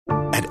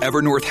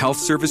Evernorth Health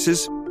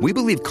Services, we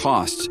believe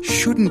costs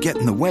shouldn't get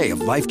in the way of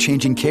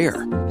life-changing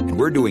care, and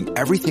we're doing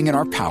everything in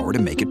our power to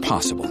make it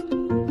possible.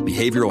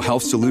 Behavioral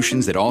health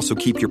solutions that also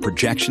keep your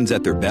projections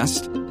at their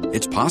best?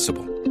 It's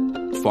possible.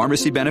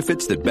 Pharmacy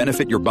benefits that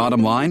benefit your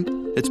bottom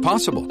line? It's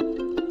possible.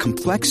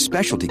 Complex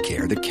specialty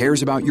care that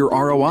cares about your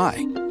ROI?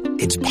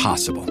 It's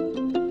possible.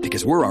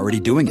 Because we're already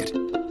doing it.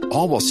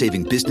 All while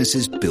saving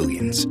businesses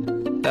billions.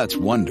 That's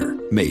Wonder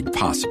made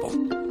possible.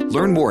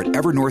 Learn more at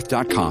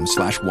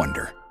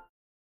evernorth.com/wonder.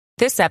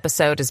 This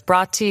episode is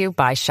brought to you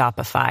by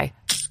Shopify.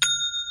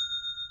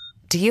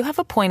 Do you have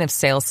a point of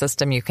sale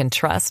system you can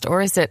trust,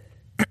 or is it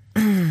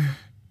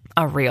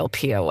a real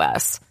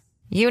POS?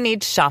 You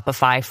need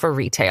Shopify for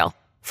retail.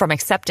 From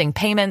accepting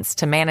payments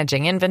to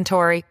managing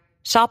inventory,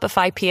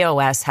 Shopify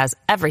POS has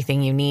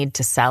everything you need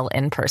to sell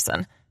in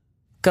person.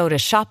 Go to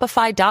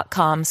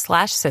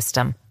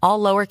shopify.com/system, all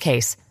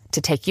lowercase,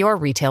 to take your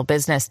retail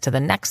business to the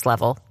next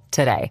level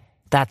today.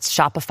 That's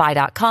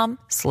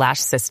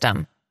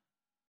shopify.com/system.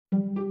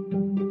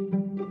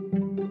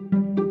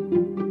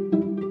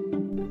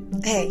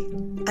 Hey,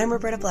 I'm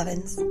Roberta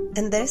Blevins,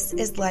 and this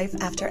is Life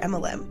After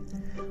MLM,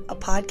 a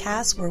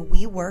podcast where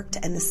we work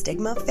to end the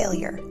stigma of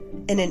failure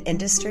in an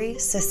industry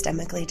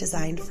systemically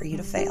designed for you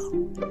to fail.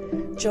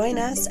 Join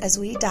us as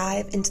we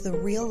dive into the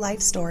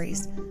real-life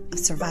stories of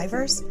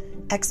survivors,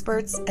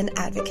 experts, and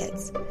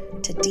advocates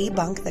to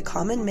debunk the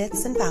common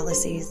myths and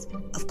fallacies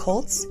of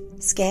cults,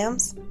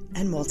 scams,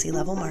 and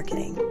multi-level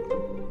marketing.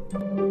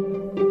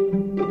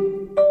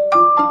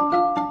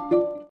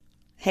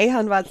 Hey,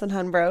 Hunbots and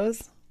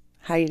Hunbros.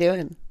 How you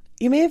doing?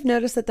 You may have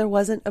noticed that there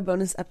wasn't a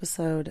bonus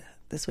episode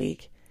this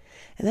week,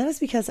 and that is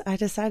because I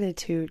decided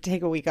to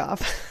take a week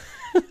off.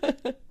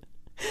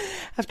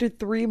 After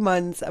 3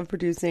 months of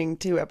producing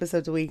 2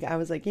 episodes a week, I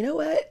was like, you know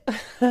what?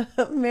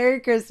 Merry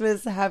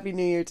Christmas, Happy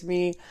New Year to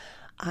me.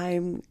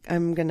 I'm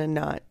gonna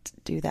not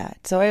do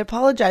that. So I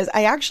apologize.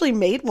 I actually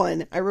made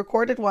one. I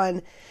recorded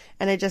one,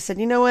 and I just said,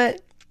 you know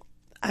what?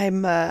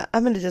 I'm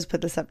gonna just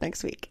put this up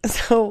next week.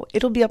 So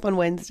it'll be up on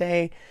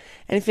Wednesday.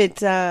 And if it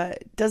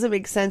doesn't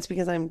make sense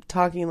because I'm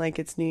talking like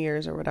it's New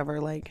Year's or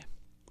whatever, like,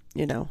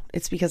 you know,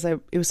 it's because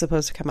it was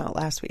supposed to come out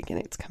last week and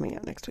it's coming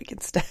out next week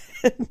instead.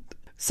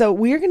 So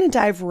we're going to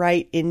dive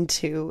right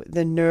into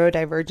the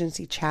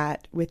neurodivergency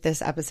chat with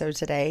this episode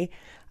today.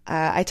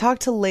 I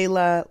talked to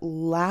Layla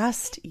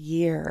last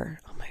year.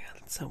 Oh my God,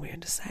 that's so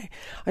weird to say.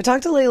 I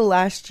talked to Layla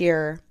last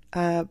year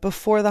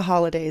before the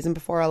holidays and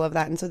before all of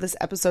that. And so this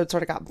episode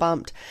sort of got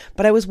bumped,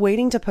 but I was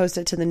waiting to post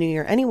it to the new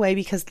year anyway,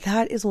 because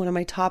that is one of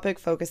my topic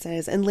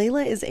focuses. And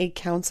Layla is a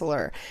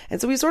counselor. And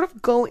so we sort of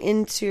go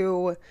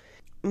into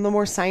the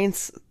more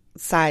science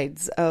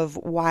sides of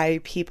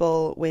why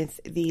people with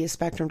the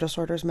spectrum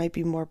disorders might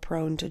be more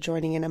prone to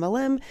joining an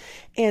MLM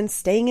and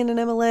staying in an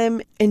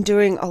MLM and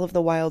doing all of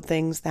the wild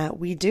things that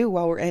we do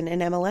while we're in an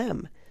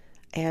MLM.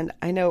 And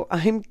I know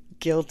I'm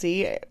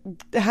guilty.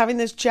 Having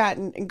this chat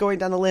and going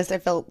down the list, I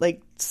felt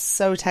like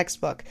so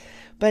textbook.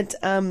 But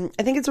I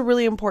think it's a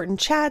really important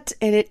chat,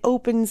 and it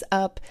opens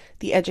up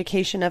the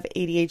education of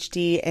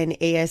ADHD and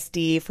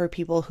ASD for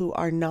people who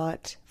are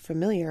not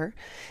familiar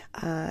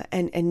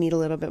and need a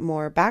little bit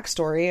more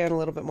backstory and a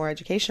little bit more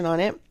education on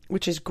it,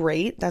 which is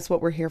great. That's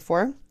what we're here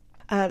for.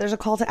 There's a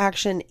call to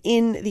action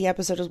in the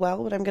episode as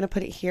well, but I'm going to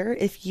put it here.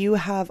 If you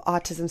have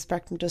autism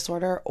spectrum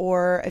disorder,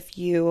 or if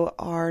you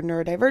are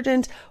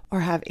neurodivergent or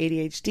have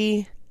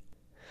ADHD,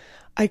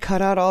 I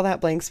cut out all that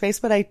blank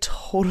space, but I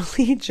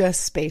totally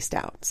just spaced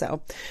out.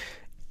 So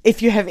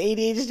if you have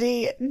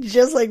ADHD,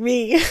 just like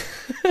me,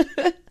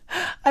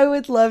 I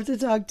would love to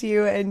talk to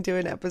you and do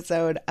an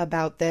episode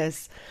about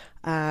this.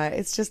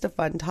 It's just a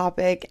fun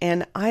topic,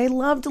 and I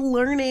loved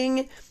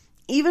learning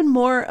even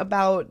more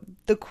about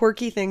the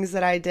quirky things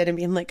that I did and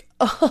being like,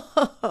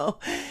 oh,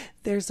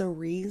 there's a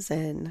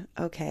reason.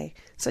 Okay.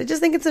 So I just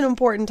think it's an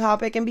important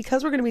topic. And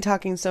because we're going to be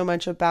talking so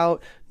much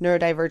about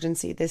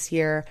neurodivergency this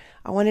year,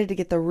 I wanted to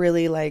get the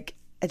really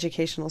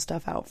educational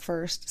stuff out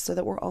first so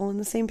that we're all on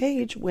the same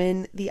page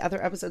when the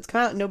other episodes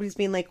come out. Nobody's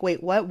being like,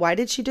 wait, what? Why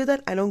did she do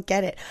that? I don't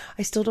get it.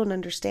 I still don't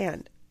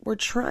understand. We're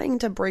trying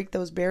to break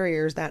those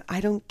barriers, that I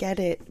don't get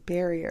it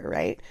barrier,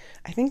 right?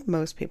 I think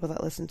most people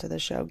that listen to the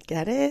show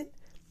get it.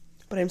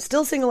 But I'm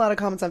still seeing a lot of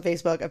comments on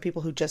Facebook of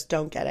people who just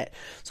don't get it.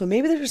 So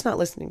maybe they're just not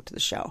listening to the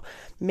show.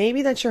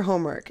 Maybe that's your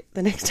homework.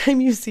 The next time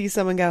you see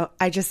someone go,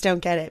 I just don't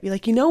get it, be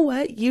like, you know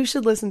what? You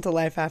should listen to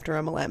Life After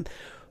MLM.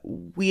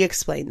 We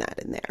explain that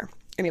in there.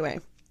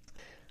 Anyway,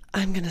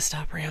 I'm going to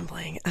stop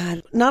rambling.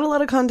 Not a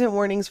lot of content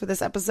warnings for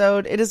this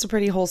episode. It is a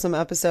pretty wholesome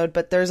episode,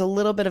 but there's a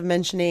little bit of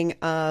mentioning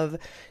of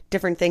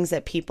different things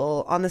that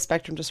people on the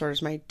spectrum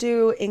disorders might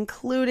do,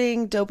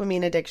 including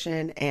dopamine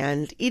addiction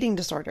and eating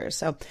disorders.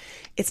 So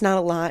it's not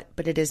a lot,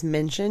 but it is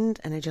mentioned,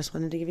 and I just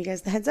wanted to give you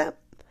guys the heads up.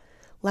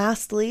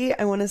 Lastly,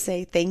 I want to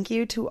say thank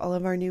you to all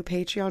of our new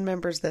Patreon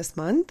members this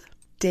month.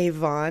 Dave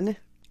Vaughn,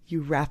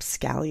 you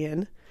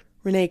rapscallion,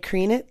 Renee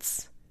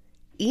Krenitz,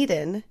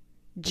 Eden,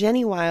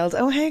 Jenny Wild,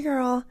 oh hey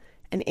girl,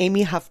 and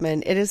Amy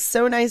Huffman. It is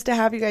so nice to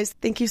have you guys.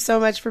 Thank you so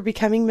much for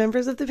becoming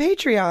members of the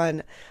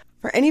Patreon.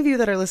 For any of you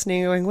that are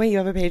listening going, wait, you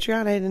have a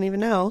Patreon? I didn't even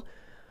know.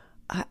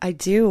 I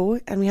do.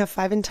 And we have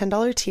 $5 and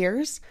 $10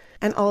 tiers.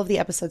 And all of the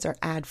episodes are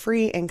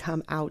ad-free and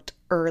come out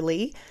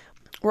early.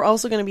 We're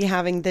also going to be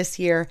having this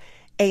year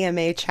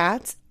AMA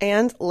chats,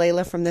 and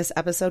Layla from this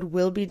episode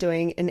will be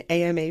doing an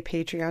AMA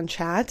Patreon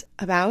chat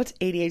about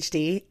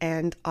ADHD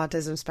and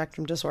autism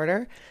spectrum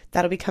disorder.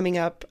 That'll be coming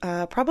up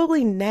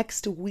probably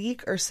next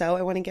week or so.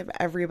 I want to give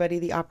everybody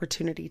the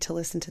opportunity to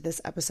listen to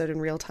this episode in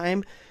real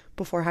time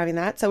before having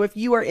that. So if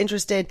you are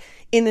interested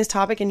in this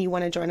topic and you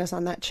want to join us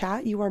on that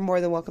chat, you are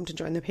more than welcome to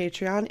join the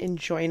Patreon and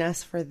join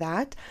us for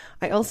that.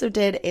 I also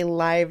did a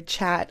live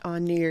chat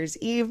on New Year's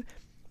Eve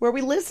where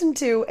we listened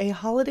to a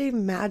Holiday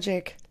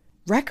Magic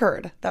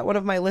record that one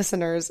of my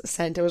listeners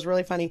sent. It was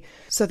really funny.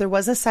 So there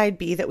was a side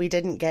B that we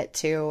didn't get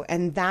to,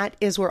 and that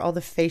is where all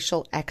the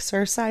facial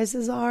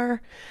exercises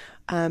are.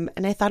 And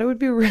I thought it would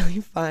be really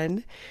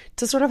fun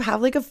to sort of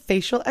have like a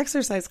facial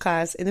exercise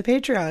class in the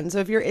Patreon. So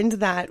if you're into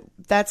that,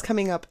 that's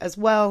coming up as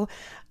well.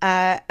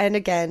 And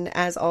again,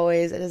 as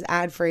always, it is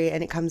ad-free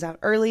and it comes out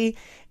early,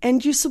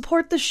 and you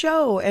support the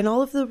show and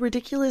all of the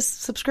ridiculous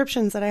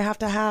subscriptions that I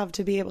have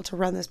to be able to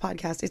run this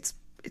podcast.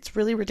 It's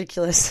really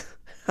ridiculous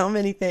how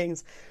many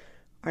things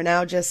are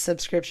now just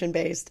subscription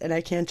based, and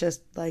I can't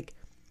just like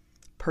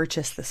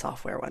purchase the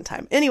software one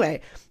time. Anyway,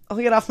 I'll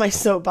get off my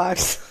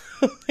soapbox.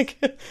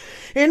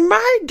 In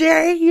my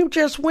day, you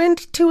just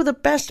went to the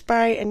Best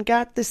Buy and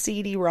got the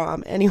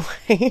CD-ROM.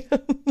 Anyway,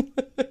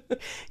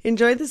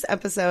 enjoy this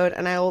episode,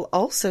 and I will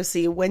also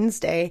see you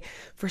Wednesday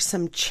for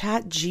some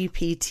Chat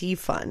GPT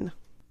fun.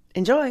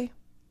 Enjoy.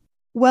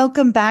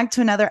 Welcome back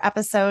to another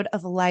episode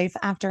of Life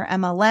After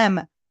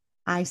MLM.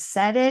 I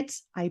said it.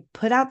 I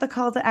put out the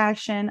call to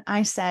action.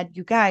 I said,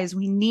 you guys,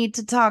 we need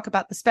to talk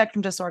about the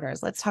spectrum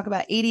disorders. Let's talk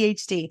about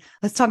ADHD.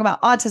 Let's talk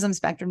about autism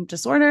spectrum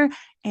disorder.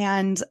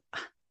 And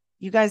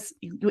you guys,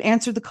 you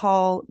answered the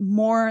call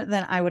more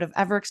than I would have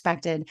ever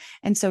expected.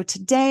 And so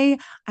today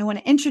I want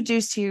to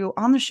introduce to you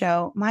on the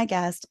show, my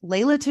guest,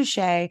 Layla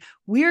Touche.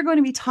 We are going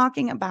to be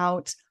talking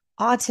about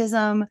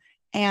autism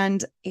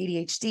and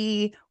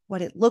ADHD,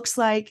 what it looks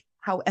like,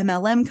 how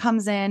MLM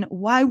comes in,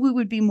 why we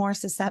would be more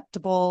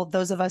susceptible,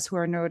 those of us who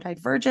are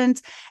neurodivergent.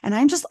 And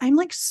I'm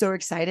like so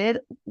excited.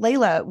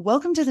 Layla,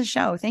 welcome to the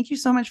show. Thank you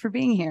so much for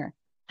being here.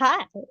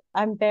 Hi,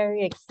 I'm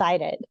very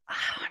excited.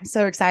 I'm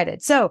so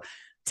excited. So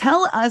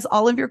tell us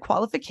all of your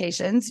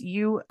qualifications.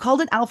 You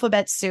called it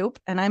alphabet soup,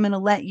 and I'm going to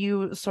let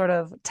you sort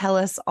of tell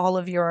us all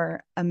of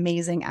your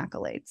amazing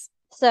accolades.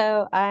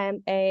 So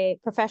I'm a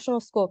professional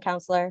school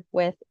counselor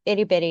with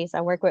Itty Bitties.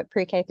 I work with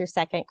pre-K through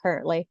second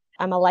currently.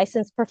 I'm a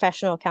licensed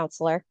professional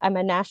counselor. I'm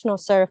a national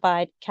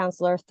certified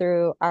counselor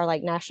through our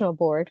national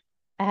board.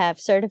 I have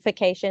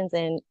certifications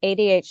in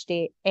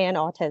ADHD and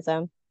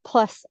autism.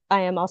 Plus,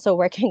 I am also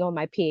working on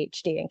my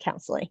PhD in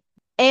counseling.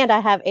 And I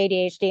have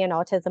ADHD and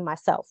autism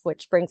myself,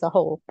 which brings a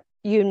whole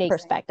unique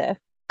perspective.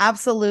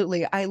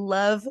 Absolutely. I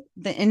love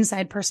the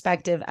inside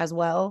perspective as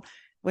well,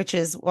 which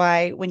is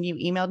why when you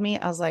emailed me,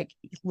 I was like,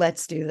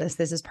 let's do this.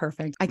 This is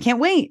perfect. I can't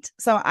wait.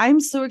 So I'm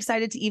so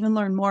excited to even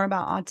learn more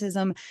about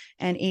autism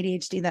and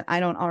ADHD that I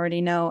don't already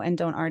know and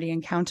don't already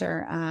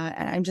encounter.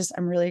 And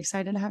I'm really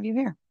excited to have you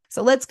here.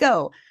 So let's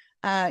go.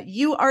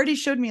 You already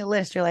showed me a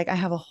list. You're like, I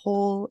have a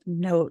whole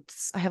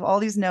notes. I have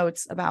all these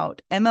notes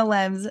about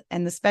MLMs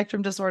and the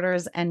spectrum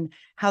disorders and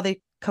how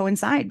they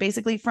coincide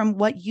basically from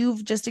what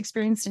you've just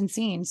experienced and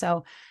seen.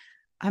 So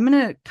I'm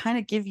going to kind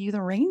of give you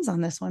the reins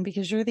on this one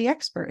because you're the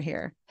expert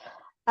here.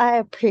 I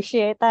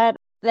appreciate that.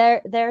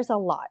 There's a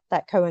lot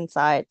that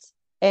coincides.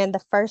 And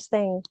the first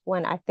thing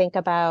when I think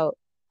about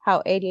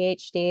how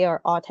ADHD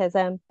or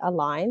autism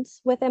aligns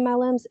with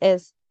MLMs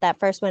is that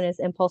first one is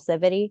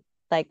impulsivity,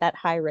 like that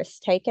high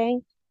risk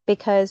taking,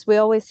 because we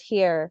always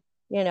hear,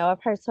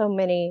 I've heard so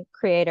many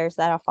creators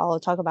that I follow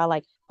talk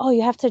about oh,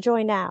 you have to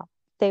join now.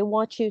 They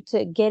want you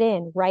to get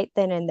in right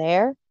then and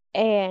there.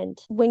 And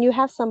when you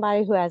have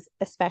somebody who has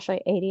especially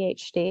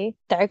ADHD,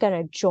 they're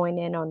going to join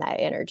in on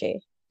that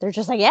energy. They're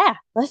just like, yeah,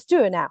 let's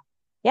do it now.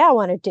 Yeah, I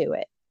want to do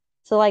it.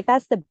 So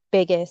that's the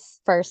biggest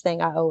first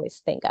thing I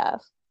always think of.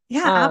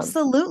 Yeah,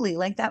 absolutely.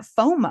 Like that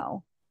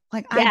FOMO.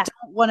 I don't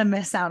want to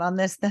miss out on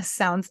this. This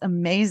sounds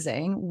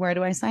amazing. Where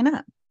do I sign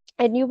up?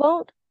 And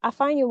I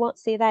find you won't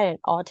see that in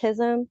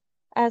autism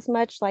as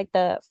much, like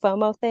the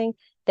FOMO thing.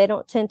 They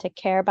don't tend to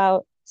care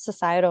about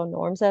societal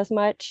norms as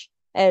much.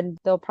 And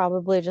they'll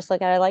probably just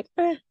look at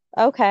it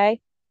okay.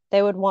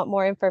 They would want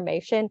more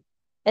information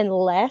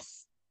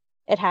unless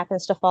it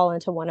happens to fall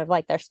into one of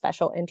their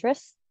special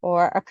interests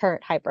or a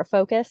current hyper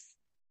focus.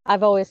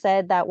 I've always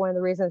said that one of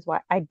the reasons why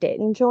I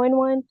didn't join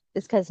one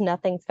is because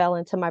nothing fell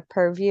into my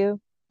purview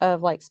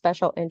of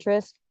special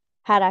interest.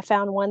 Had I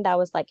found one that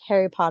was like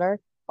Harry Potter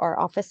or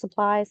office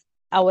supplies,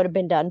 I would have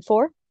been done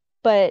for.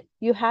 But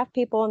you have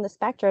people on the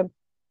spectrum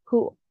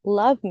who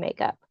love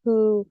makeup,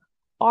 who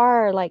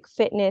are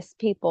fitness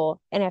people.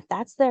 And if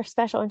that's their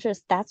special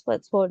interest, that's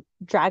what's will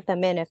drag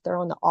them in if they're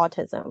on the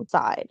autism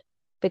side.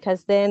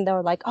 Because then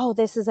they're like, oh,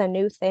 this is a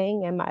new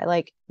thing in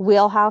my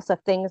wheelhouse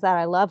of things that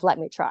I love. Let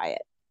me try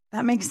it.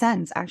 That makes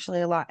sense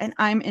actually a lot. And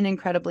I'm an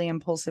incredibly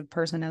impulsive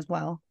person as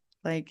well.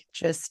 Like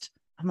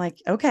I'm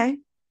like, okay,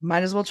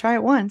 might as well try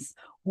it once.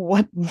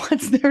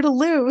 What's there to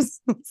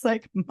lose? It's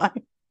like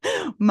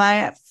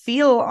my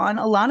feel on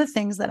a lot of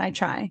things that I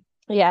try.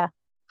 Yeah.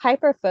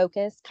 Hyper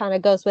focus kind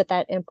of goes with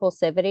that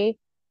impulsivity.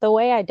 The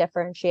way I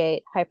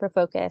differentiate hyper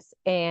focus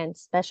and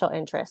special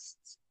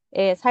interests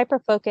is hyper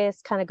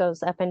focus kind of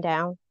goes up and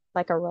down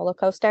like a roller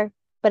coaster,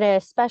 but a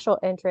special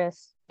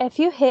interest, if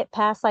you hit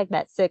past like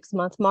that 6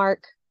 month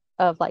mark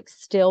of like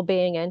still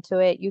being into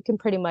it, you can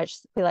pretty much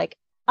be like,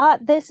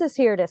 this is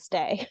here to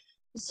stay.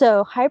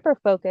 So hyper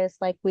focus,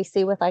 like we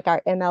see with like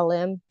our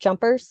MLM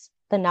jumpers,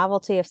 the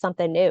novelty of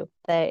something new,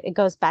 that it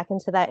goes back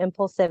into that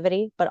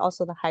impulsivity, but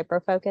also the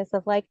hyper focus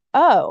of like,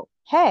 oh,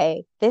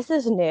 hey, this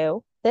is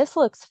new. This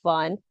looks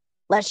fun.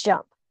 Let's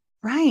jump.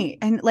 Right.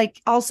 And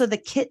like also the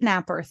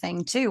kidnapper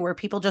thing too, where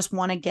people just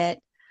want to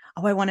get,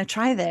 oh, I want to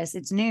try this.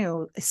 It's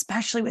new,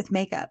 especially with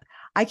makeup.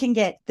 I can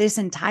get this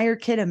entire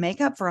kit of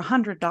makeup for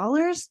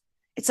 $100.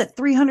 It's a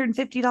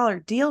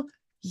 $350 deal.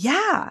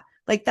 Yeah.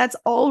 Like that's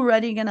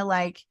already going to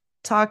like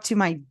talk to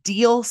my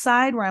deal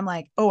side where I'm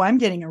like, oh, I'm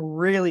getting a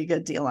really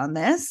good deal on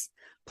this.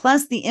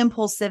 Plus the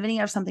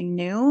impulsivity of something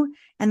new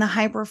and the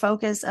hyper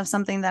focus of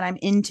something that I'm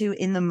into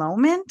in the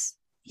moment.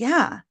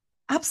 Yeah,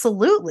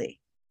 absolutely.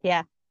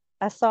 Yeah.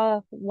 I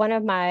saw one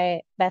of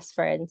my best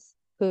friends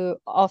who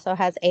also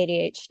has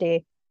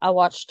ADHD. I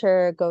watched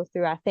her go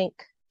through, I think,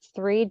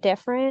 3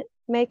 different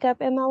makeup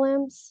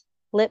MLMs,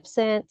 Lip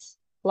Sense,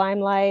 Lime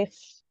Life.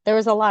 There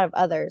was a lot of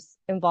others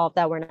involved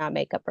that were not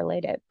makeup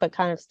related, but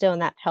kind of still in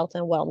that health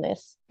and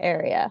wellness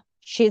area.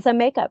 She's a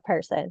makeup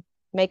person.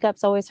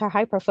 Makeup's always her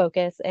hyper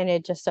focus, and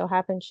it just so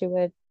happened she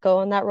would go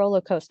on that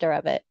roller coaster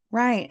of it.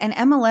 Right. And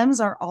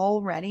MLMs are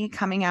already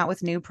coming out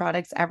with new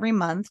products every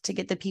month to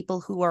get the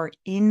people who are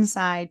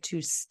inside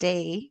to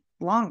stay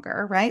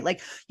longer, right? Like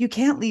you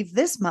can't leave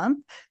this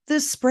month. The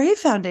spray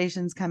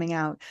foundation's coming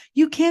out.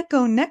 You can't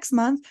go next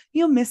month.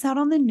 You'll miss out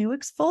on the new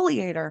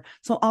exfoliator.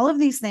 So all of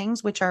these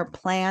things, which are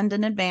planned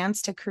in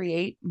advance to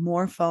create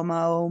more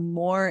FOMO,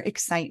 more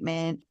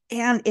excitement.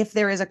 And if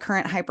there is a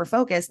current hyper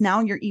focus, now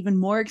you're even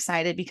more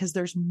excited because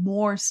there's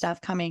more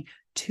stuff coming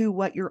to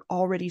what you're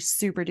already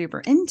super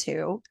duper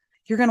into.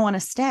 You're going to want to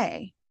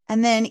stay.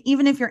 And then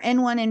even if you're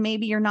in one and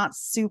maybe you're not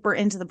super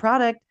into the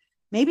product,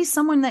 maybe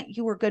someone that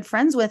you were good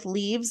friends with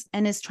leaves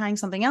and is trying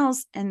something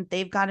else and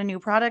they've got a new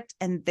product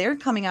and they're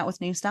coming out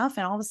with new stuff.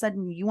 And all of a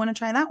sudden you want to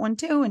try that one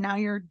too. And now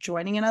you're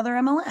joining another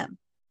MLM.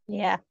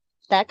 Yeah,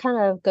 that kind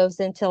of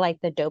goes into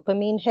like the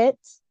dopamine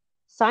hits.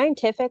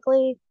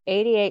 Scientifically,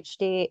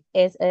 ADHD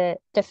is a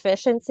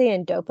deficiency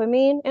in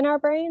dopamine in our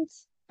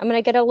brains. I'm going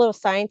to get a little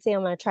sciencey.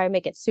 I'm going to try to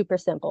make it super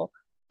simple.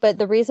 But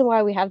the reason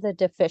why we have the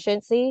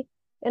deficiency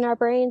in our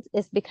brains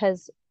is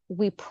because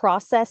we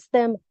process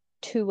them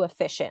too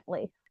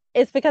efficiently.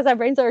 It's because our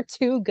brains are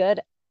too good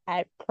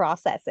at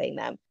processing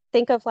them.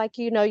 Think of like,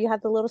 you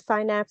have the little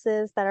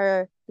synapses that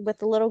are with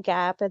the little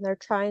gap and they're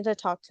trying to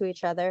talk to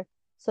each other.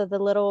 So the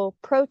little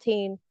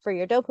protein for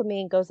your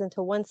dopamine goes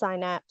into one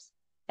synapse.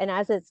 And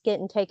as it's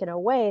getting taken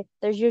away,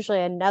 there's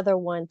usually another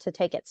one to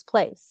take its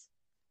place.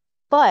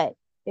 But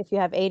if you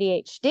have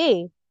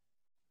ADHD,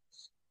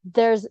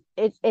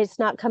 it's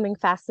not coming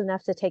fast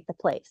enough to take the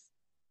place.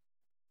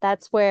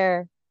 That's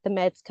where the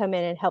meds come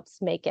in and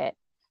helps make it.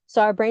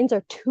 So our brains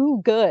are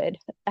too good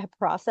at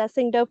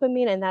processing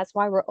dopamine, and that's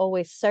why we're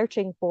always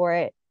searching for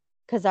it,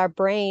 because our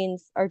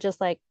brains are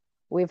just like,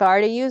 we've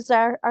already used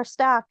our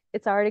stock.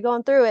 It's already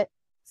gone through it.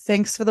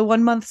 Thanks for the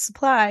 1 month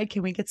supply.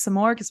 Can we get some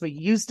more? Because we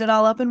used it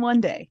all up in one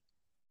day.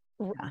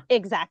 Yeah.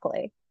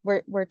 Exactly.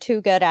 We're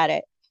too good at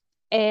it.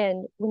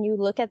 And when you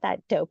look at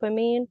that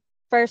dopamine,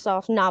 first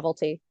off,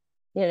 novelty,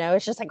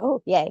 it's just like,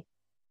 oh, yay.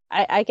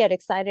 I get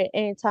excited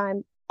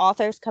anytime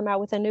authors come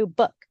out with a new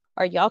book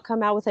or y'all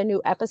come out with a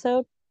new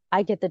episode.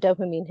 I get the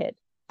dopamine hit.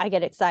 I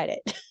get excited.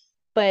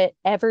 But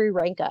every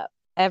rank up,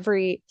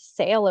 every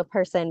sale a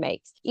person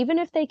makes, even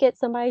if they get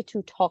somebody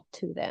to talk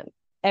to them,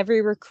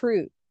 every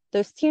recruit,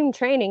 those team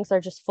trainings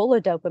are just full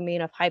of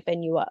dopamine of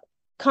hyping you up.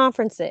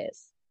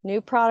 Conferences, new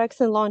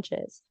products and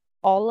launches,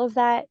 all of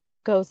that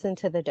goes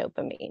into the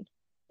dopamine.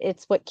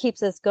 It's what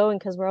keeps us going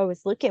because we're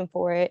always looking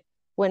for it.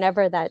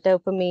 Whenever that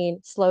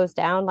dopamine slows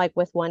down, like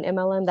with one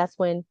MLM, that's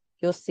when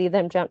you'll see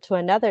them jump to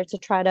another to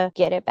try to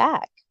get it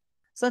back.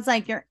 So it's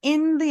like you're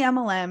in the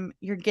MLM,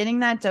 you're getting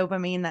that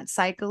dopamine, that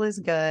cycle is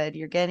good,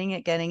 you're getting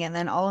it, and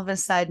then all of a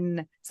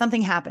sudden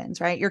something happens,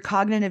 right? Your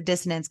cognitive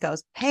dissonance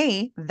goes,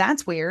 hey,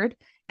 that's weird.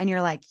 And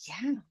you're like,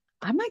 yeah,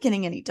 I'm not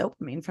getting any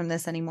dopamine from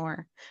this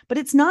anymore. But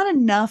it's not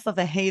enough of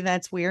a, hey,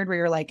 that's weird, where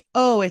you're like,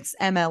 oh, it's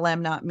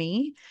MLM, not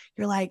me.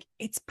 You're like,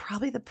 it's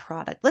probably the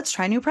product. Let's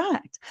try a new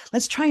product.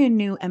 Let's try a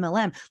new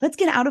MLM. Let's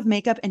get out of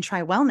makeup and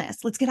try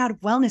wellness. Let's get out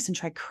of wellness and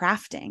try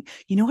crafting.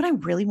 You know what I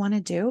really want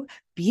to do?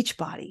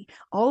 Beachbody.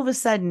 All of a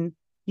sudden,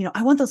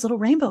 I want those little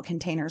rainbow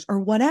containers or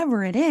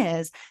whatever it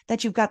is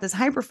that you've got this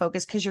hyper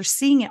focus because you're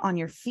seeing it on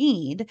your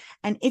feed.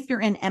 And if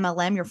you're in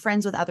MLM, you're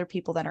friends with other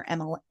people that are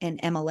in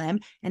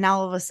MLM. And now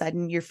all of a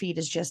sudden your feed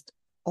is just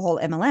all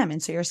MLM.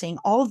 And so you're seeing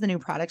all of the new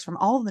products from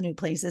all of the new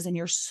places, and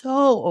you're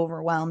so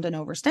overwhelmed and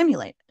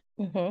overstimulated.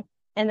 Mm-hmm.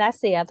 And that's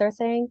the other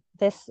thing.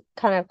 This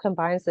kind of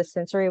combines the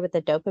sensory with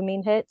the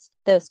dopamine hits.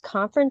 Those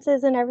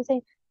conferences and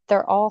everything,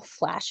 they're all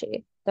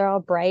flashy. They're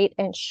all bright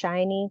and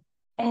shiny.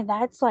 And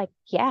that's like,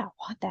 yeah, I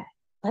want that.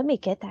 Let me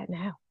get that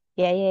now.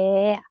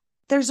 Yeah.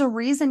 There's a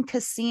reason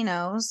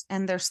casinos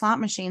and their slot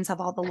machines have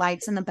all the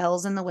lights and the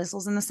bells and the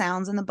whistles and the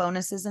sounds and the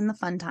bonuses and the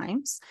fun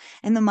times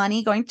and the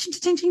money going ching,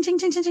 ching, ching, ching,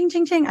 ching, ching, ching,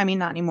 ching, ching. I mean,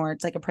 not anymore.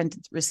 It's like a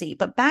printed receipt.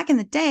 But back in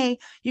the day,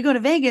 you go to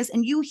Vegas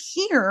and you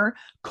hear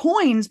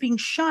coins being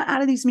shot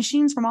out of these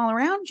machines from all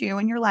around you.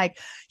 And you're like,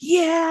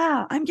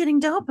 yeah, I'm getting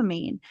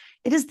dopamine.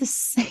 It is the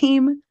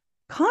same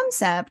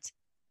concept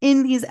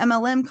in these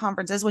MLM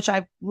conferences, which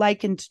I've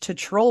likened to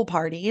troll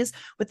parties,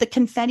 with the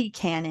confetti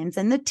cannons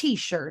and the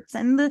t-shirts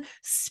and the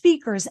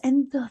speakers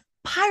and the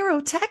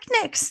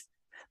pyrotechnics.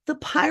 The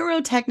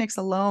pyrotechnics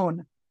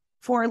alone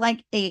for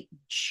like a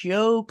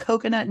Joe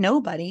Coconut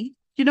nobody.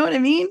 You know what I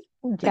mean?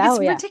 Like, it's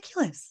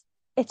ridiculous.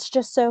 It's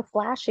just so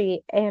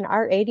flashy. And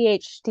our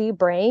ADHD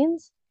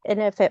brains,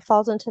 and if it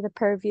falls into the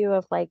purview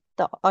of like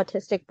the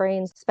autistic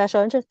brain's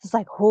special interest, it's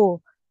like,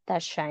 oh,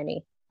 that's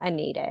shiny. I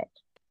need it.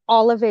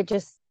 All of it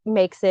just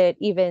makes it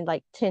even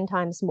like 10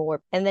 times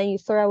more. And then you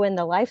throw in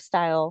the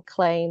lifestyle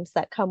claims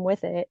that come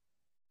with it,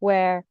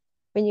 where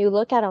when you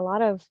look at a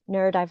lot of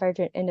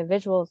neurodivergent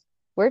individuals,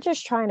 we're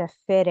just trying to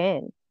fit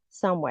in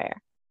somewhere.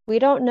 We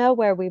don't know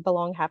where we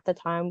belong half the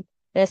time.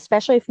 And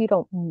especially if you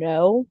don't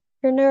know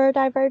you're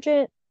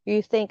neurodivergent,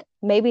 you think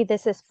maybe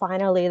this is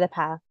finally the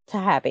path to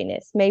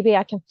happiness. Maybe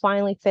I can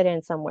finally fit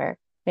in somewhere.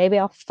 Maybe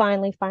I'll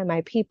finally find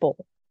my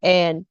people.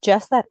 And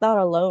just that thought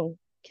alone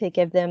could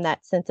give them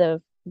that sense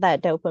of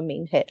that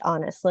dopamine hit,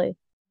 honestly.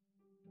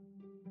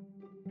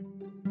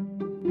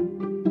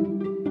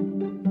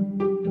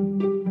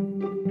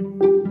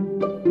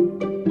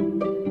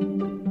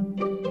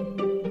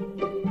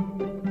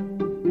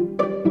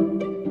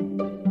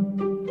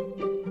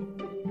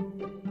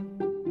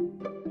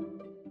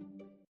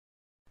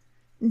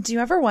 Do you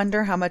ever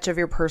wonder how much of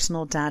your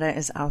personal data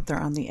is out there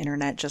on the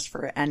internet just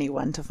for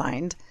anyone to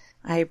find?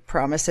 I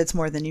promise it's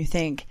more than you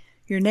think.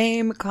 Your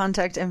name,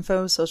 contact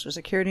info, social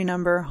security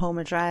number, home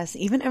address,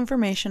 even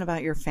information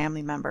about your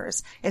family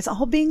members. It's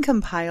all being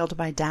compiled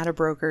by data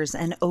brokers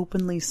and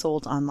openly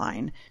sold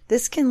online.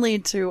 This can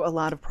lead to a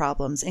lot of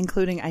problems,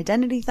 including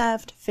identity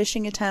theft,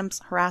 phishing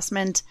attempts,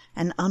 harassment,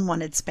 and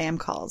unwanted spam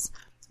calls.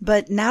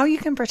 But now you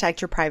can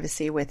protect your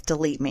privacy with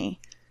Delete Me.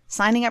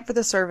 Signing up for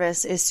the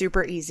service is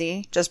super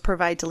easy. Just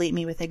provide Delete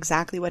Me with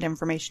exactly what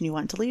information you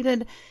want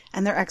deleted,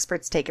 and their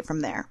experts take it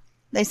from there.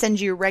 They send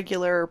you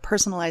regular,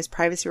 personalized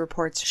privacy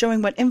reports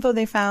showing what info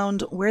they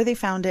found, where they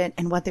found it,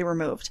 and what they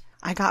removed.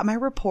 I got my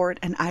report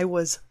and I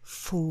was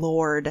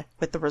floored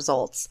with the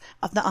results.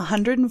 Of the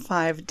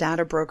 105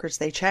 data brokers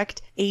they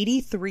checked,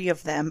 83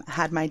 of them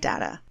had my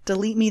data.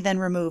 Delete Me then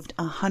removed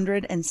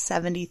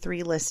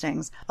 173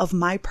 listings of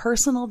my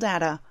personal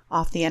data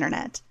off the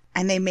internet.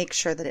 And they make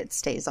sure that it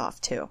stays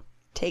off too.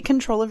 Take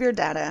control of your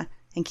data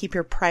and keep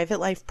your private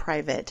life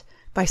private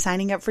by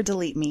signing up for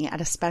Delete Me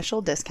at a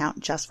special discount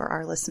just for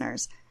our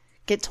listeners.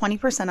 Get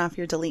 20% off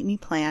your Delete Me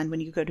plan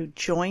when you go to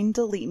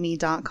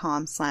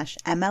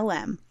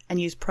joindeleteme.com/MLM and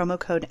use promo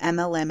code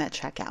MLM at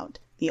checkout.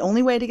 The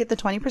only way to get the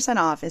 20%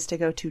 off is to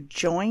go to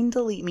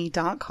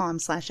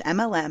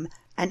joindeleteme.com/MLM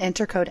and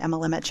enter code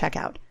MLM at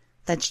checkout.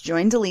 That's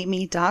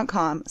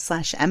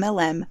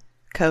joindeleteme.com/MLM,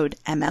 code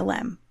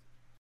MLM.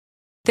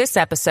 This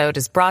episode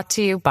is brought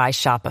to you by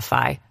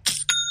Shopify.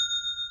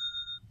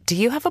 Do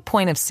you have a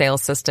point of sale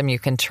system you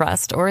can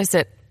trust, or is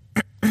it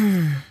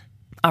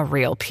a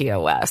real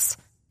POS?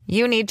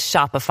 You need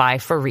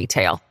Shopify for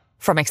retail.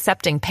 From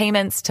accepting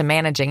payments to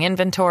managing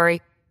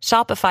inventory,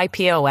 Shopify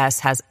POS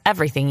has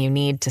everything you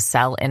need to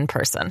sell in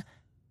person.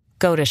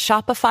 Go to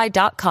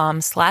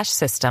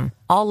shopify.com/system,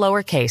 all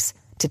lowercase,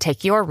 to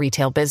take your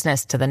retail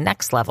business to the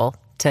next level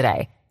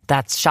today.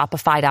 That's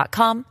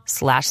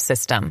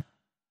shopify.com/system.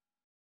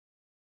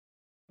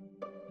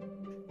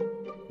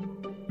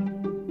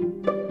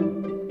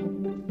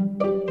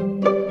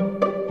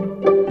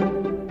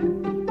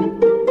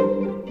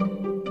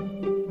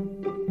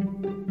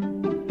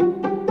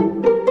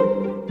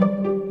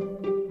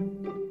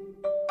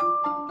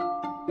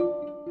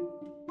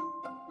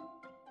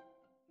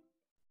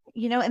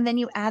 You know, and then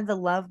you add the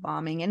love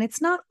bombing, and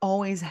it's not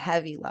always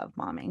heavy love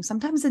bombing.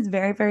 Sometimes it's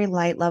very, very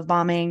light love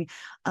bombing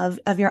of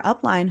your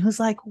upline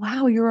who's like,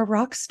 wow, you're a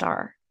rock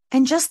star.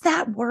 And just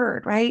that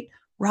word, right?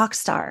 Rock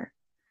star.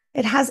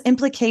 It has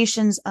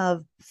implications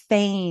of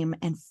fame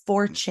and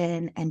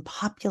fortune and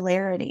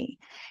popularity,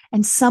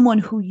 and someone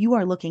who you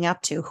are looking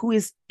up to, who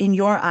is in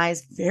your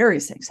eyes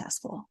very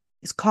successful,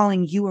 is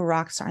calling you a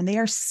rock star. And they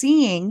are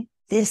seeing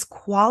this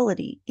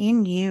quality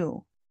in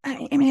you.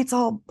 I mean, it's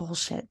all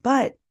bullshit,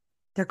 but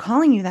they're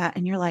calling you that,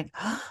 and you're like,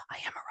 oh, I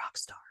am a rock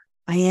star.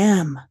 I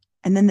am.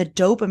 And then the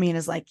dopamine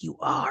is like, you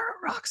are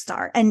a rock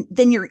star. And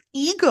then your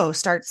ego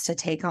starts to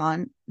take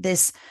on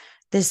this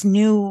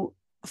new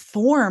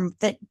form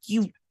that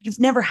you've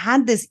never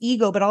had this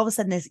ego, but all of a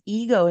sudden this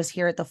ego is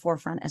here at the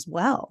forefront as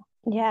well.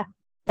 Yeah.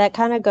 That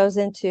kind of goes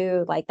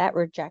into like that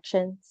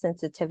rejection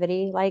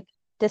sensitivity, like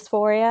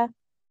dysphoria,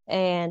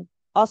 and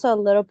also a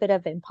little bit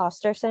of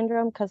imposter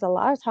syndrome, because a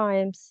lot of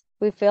times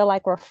we feel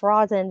like we're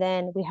frauds, and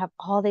then we have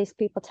all these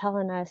people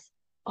telling us,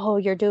 oh,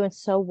 you're doing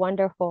so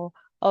wonderful.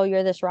 Oh,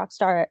 you're this rock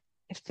star.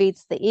 It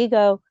feeds the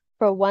ego.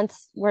 For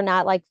once, we're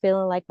not like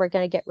feeling like we're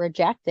going to get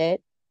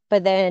rejected,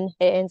 but then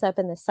it ends up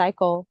in the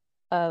cycle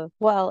of,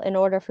 well, in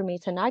order for me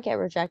to not get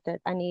rejected,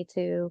 I need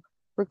to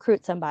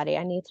recruit somebody.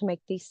 I need to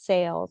make these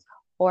sales,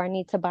 or I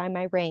need to buy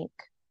my rank.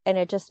 And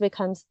it just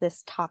becomes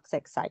this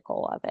toxic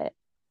cycle of it.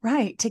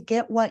 Right. To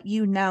get what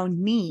you now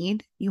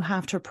need, you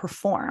have to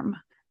perform.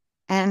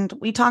 And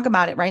we talk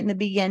about it right in the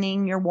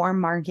beginning, your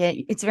warm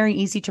market. It's very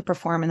easy to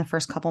perform in the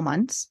first couple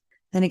months.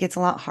 Then it gets a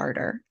lot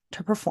harder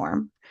to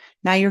perform.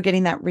 Now you're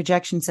getting that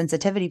rejection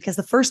sensitivity because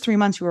the first 3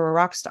 months you were a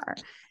rock star.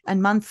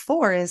 And month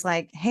 4 is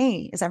like,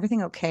 hey, is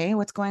everything okay?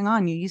 What's going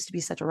on? You used to be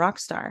such a rock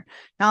star.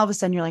 Now all of a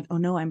sudden you're like, oh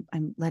no, I'm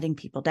letting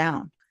people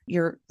down.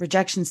 Your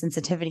rejection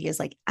sensitivity is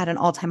like at an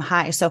all-time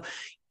high. So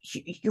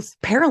you're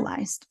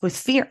paralyzed with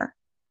fear,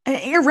 an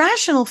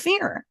irrational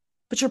fear,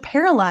 but you're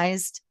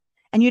paralyzed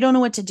and you don't know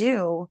what to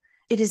do.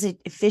 It is a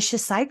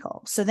vicious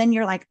cycle. So then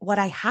you're like, what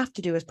I have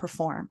to do is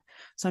perform.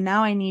 So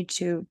now I need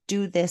to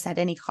do this at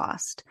any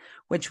cost,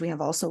 which we have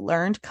also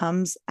learned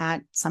comes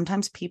at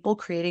sometimes people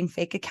creating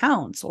fake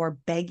accounts or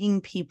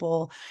begging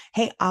people,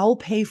 hey, I'll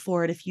pay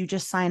for it if you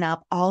just sign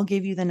up. I'll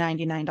give you the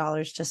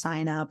 $99 to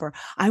sign up, or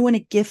I want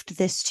to gift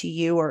this to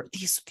you, or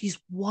these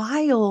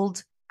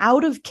wild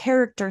out of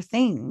character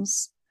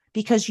things,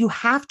 because you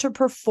have to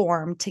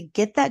perform to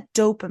get that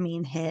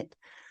dopamine hit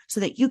so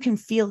that you can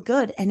feel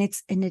good. And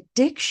it's an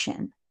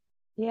addiction.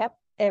 Yep,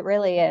 it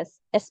really is.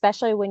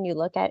 Especially when you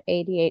look at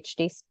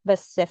ADHD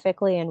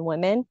specifically in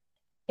women,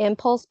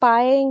 impulse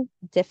buying,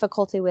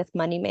 difficulty with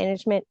money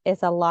management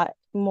is a lot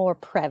more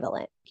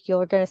prevalent.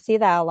 You're going to see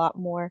that a lot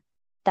more.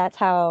 That's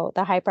how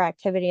the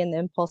hyperactivity and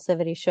the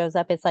impulsivity shows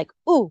up. It's like,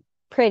 ooh,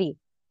 pretty.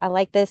 I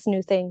like this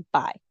new thing.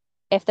 Buy.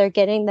 If they're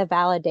getting the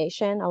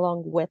validation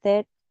along with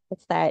it,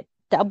 it's that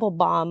double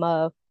bomb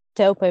of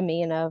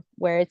dopamine of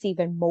where it's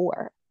even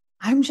more.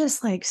 I'm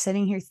just like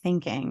sitting here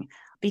thinking,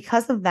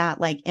 because of that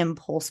like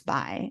impulse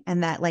buy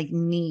and that like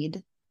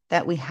need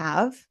that we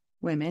have,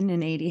 women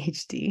in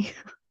ADHD,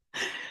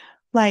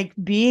 like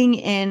being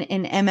in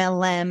an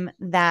MLM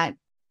that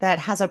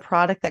has a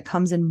product that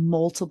comes in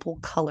multiple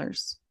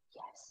colors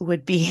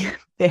would be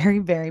very,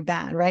 very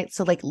bad, right?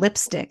 So like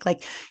lipstick,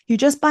 like you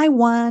just buy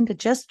one to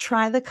just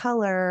try the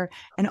color,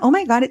 and oh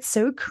my God, it's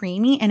so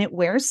creamy and it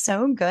wears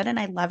so good and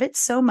I love it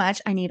so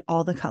much. I need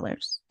all the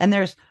colors. And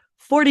there's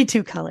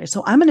 42 colors.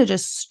 So I'm going to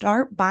just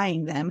start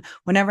buying them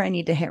whenever I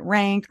need to hit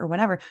rank or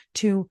whatever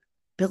to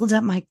build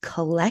up my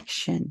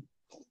collection.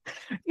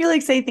 You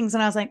like say things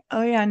and I was like,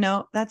 oh yeah,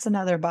 no, that's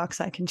another box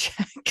I can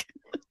check.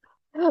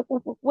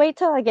 Wait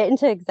till I get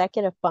into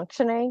executive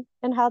functioning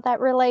and how that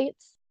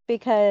relates,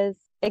 because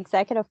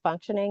executive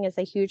functioning is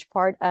a huge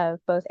part of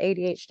both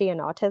ADHD and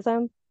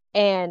autism.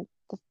 And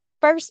the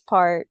first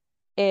part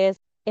is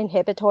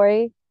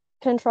inhibitory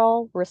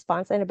control,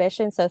 response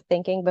inhibition. So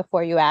thinking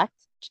before you act,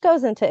 which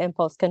goes into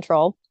impulse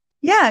control.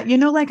 Yeah.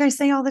 Like I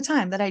say all the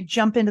time that I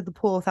jump into the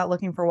pool without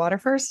looking for water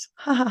first.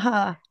 Ha ha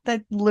ha.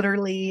 That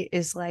literally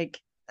is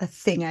like a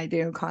thing I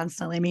do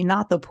constantly. I mean,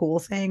 not the pool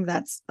thing.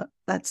 That's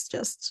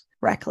just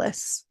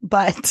reckless,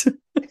 but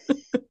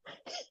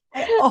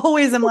I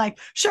always am like,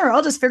 sure,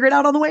 I'll just figure it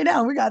out on the way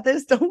down. We got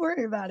this. Don't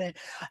worry about it.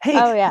 Hey,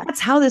 oh, yeah. That's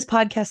how this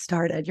podcast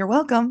started. You're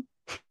welcome.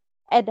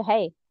 And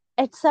hey,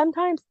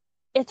 sometimes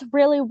it's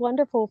really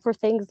wonderful for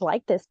things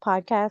like this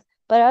podcast,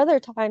 but other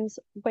times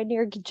when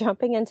you're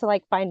jumping into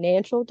like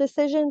financial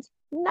decisions,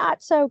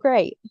 not so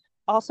great.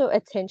 Also,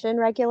 attention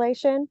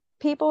regulation.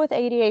 People with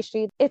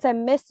ADHD, it's a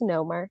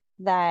misnomer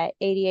that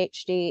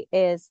ADHD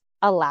is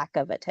a lack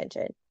of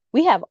attention.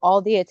 We have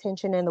all the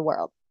attention in the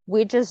world.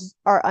 We just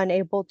are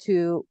unable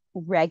to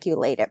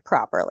regulate it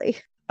properly.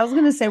 I was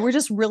going to say, we're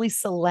just really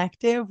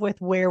selective with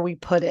where we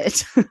put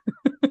it.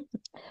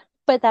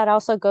 But that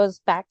also goes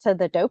back to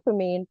the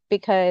dopamine,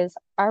 because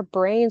our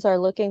brains are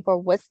looking for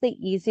what's the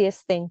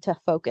easiest thing to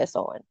focus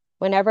on.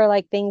 Whenever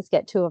like things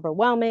get too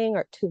overwhelming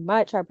or too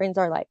much, our brains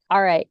are like,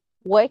 all right,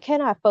 what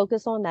can I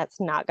focus on that's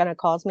not going to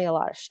cause me a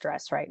lot of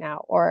stress right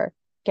now or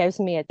gives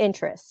me an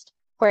interest?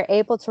 We're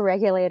able to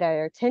regulate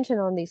our attention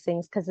on these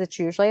things because it's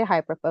usually a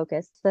hyper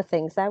focus, the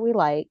things that we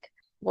like,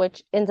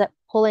 which ends up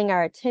pulling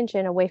our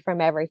attention away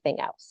from everything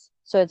else.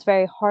 So it's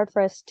very hard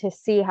for us to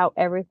see how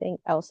everything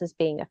else is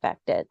being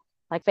affected,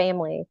 like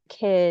family,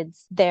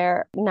 kids,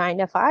 their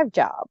 9-to-5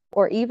 job,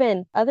 or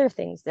even other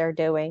things they're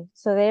doing.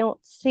 So they don't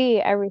see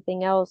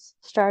everything else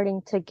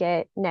starting to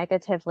get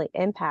negatively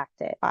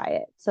impacted by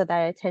it. So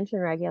that attention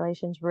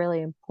regulation is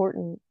really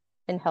important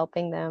in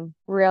helping them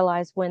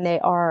realize when they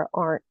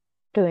aren't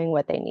doing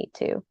what they need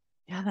to.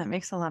 Yeah, that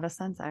makes a lot of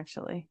sense,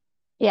 actually.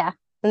 Yeah.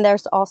 And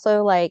there's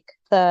also like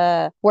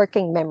the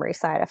working memory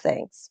side of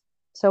things.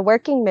 So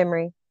working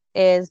memory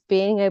is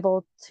being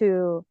able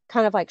to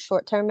kind of like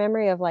short-term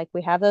memory of like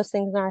we have those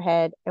things in our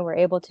head and we're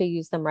able to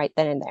use them right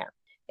then and there.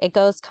 It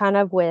goes kind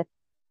of with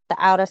the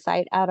out of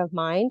sight, out of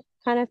mind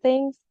kind of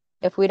things.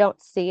 If we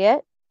don't see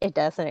it, it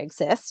doesn't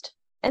exist.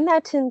 And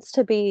that tends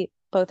to be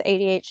both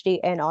ADHD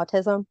and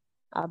autism.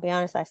 I'll be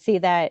honest, I see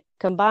that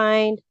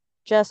combined,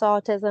 just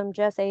autism,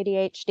 just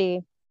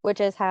ADHD, which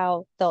is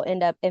how they'll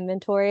end up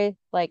inventory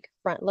like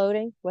front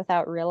loading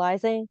without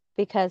realizing,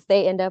 because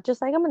they end up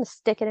just like, I'm going to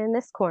stick it in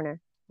this corner.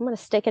 I'm going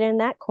to stick it in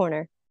that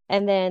corner.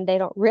 And then they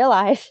don't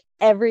realize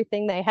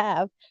everything they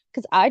have,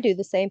 because I do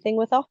the same thing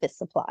with office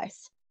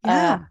supplies.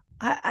 Yeah.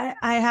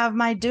 I have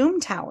my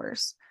Doom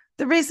towers.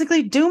 They're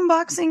basically doom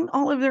boxing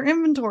all of their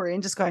inventory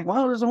and just going,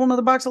 well, there's a whole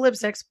nother box of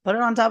lipsticks. Put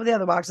it on top of the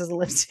other boxes of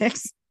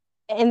lipsticks.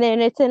 And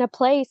then it's in a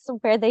place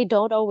where they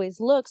don't always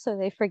look, so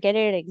they forget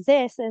it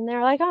exists. And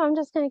they're like, oh, I'm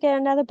just going to get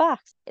another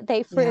box.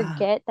 They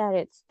forget that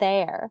it's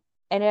there.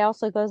 And it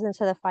also goes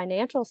into the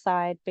financial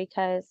side,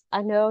 because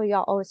I know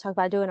y'all always talk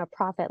about doing a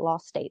profit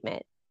loss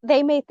statement.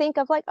 They may think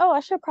of like, oh, I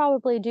should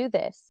probably do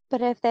this.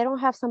 But if they don't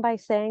have somebody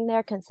sitting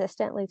there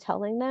consistently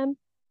telling them,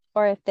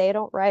 or if they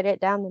don't write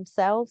it down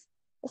themselves,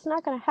 it's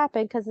not going to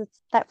happen, because it's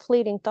that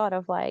fleeting thought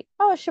of like,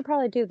 oh, I should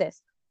probably do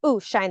this. Ooh,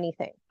 shiny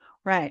thing.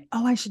 Right.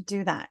 Oh, I should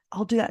do that.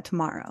 I'll do that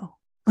tomorrow.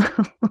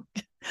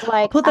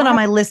 Like, put that on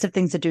my list of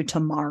things to do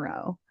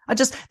tomorrow.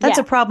 That's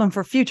a problem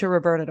for future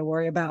Roberta to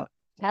worry about.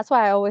 That's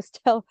why I always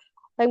tell,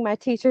 like, my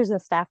teachers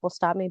and staff will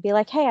stop me and be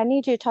like, hey, I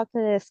need you to talk to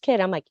this kid.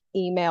 I'm like,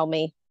 email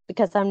me,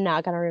 because I'm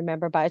not going to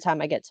remember by the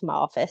time I get to my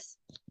office.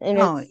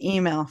 And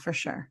email for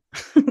sure.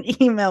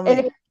 Email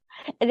me.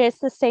 And it's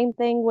the same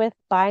thing with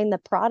buying the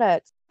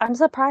products. I'm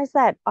surprised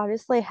that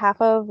honestly half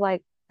of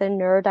like the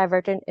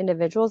neurodivergent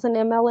individuals in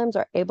MLMs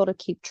are able to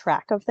keep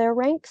track of their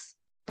ranks,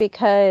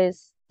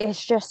 because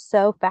it's just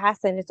so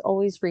fast and it's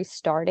always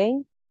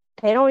restarting.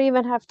 They don't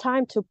even have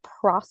time to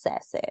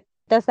process it.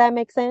 Does that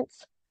make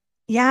sense?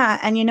 Yeah.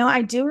 And,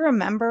 I do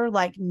remember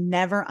like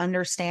never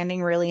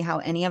understanding really how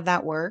any of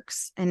that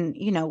works. And,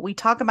 we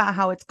talk about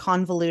how it's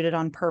convoluted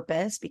on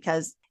purpose,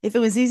 because if it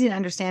was easy to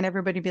understand,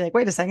 everybody would be like,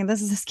 wait a second,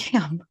 this is a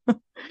scam.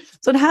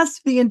 So it has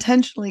to be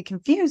intentionally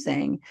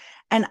confusing.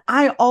 And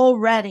I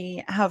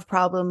already have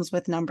problems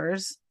with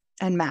numbers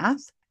and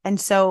math. And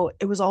so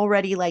it was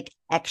already like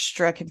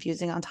extra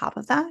confusing on top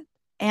of that.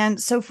 And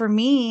so for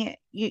me,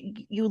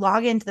 you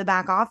log into the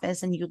back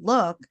office and you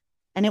look,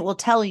 and it will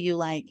tell you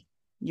like,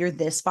 you're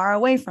this far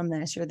away from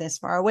this, you're this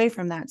far away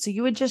from that. So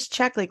you would just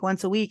check like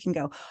once a week and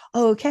go,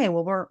 oh, okay,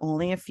 well, we're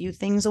only a few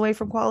things away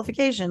from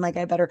qualification. Like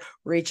I better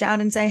reach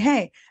out and say,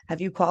 hey, have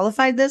you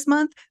qualified this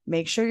month?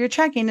 Make sure you're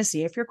checking to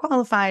see if you're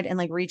qualified, and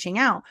like reaching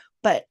out.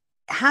 But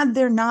had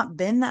there not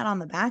been that on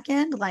the back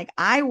end, like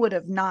I would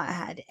have not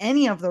had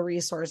any of the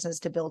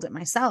resources to build it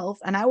myself.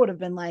 And I would have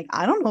been like,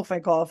 I don't know if I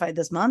qualified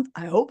this month.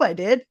 I hope I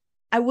did.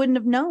 I wouldn't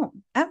have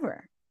known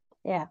ever.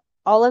 Yeah.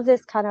 All of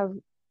this kind of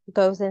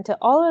goes into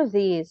all of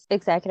these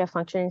executive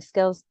functioning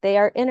skills. They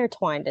are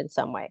intertwined in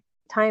some way.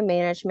 Time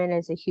management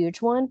is a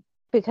huge one,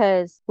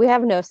 because we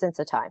have no sense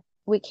of time.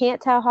 We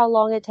can't tell how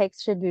long it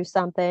takes to do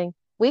something.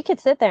 We could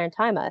sit there and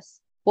time us.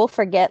 We'll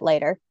forget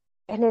later.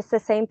 And it's the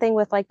same thing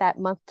with like that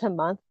month to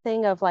month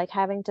thing of like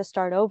having to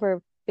start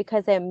over,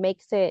 because it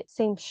makes it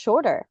seem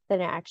shorter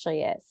than it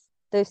actually is.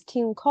 Those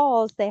team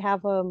calls, they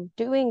have them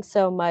doing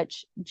so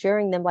much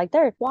during them. Like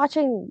they're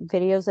watching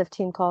videos of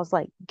team calls,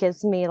 like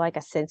gives me like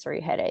a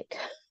sensory headache,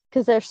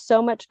 because there's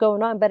so much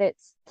going on, but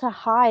it's to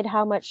hide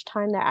how much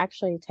time they're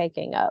actually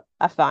taking up,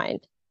 I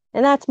find.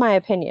 And that's my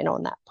opinion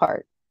on that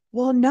part.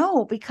 Well,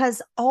 no,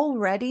 because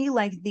already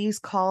like these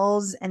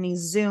calls and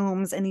these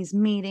Zooms and these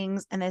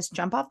meetings and this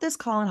jump off this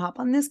call and hop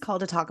on this call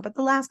to talk about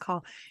the last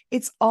call,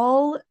 it's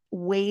all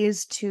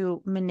ways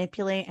to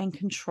manipulate and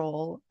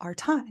control our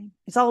time.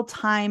 It's all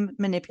time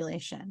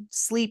manipulation,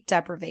 sleep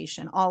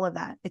deprivation, all of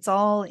that. It's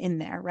all in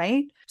there,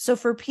 right? So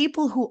for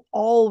people who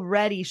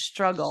already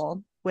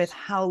struggle with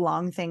how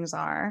long things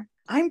are,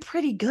 I'm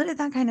pretty good at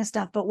that kind of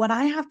stuff. But what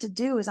I have to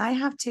do is I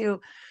have to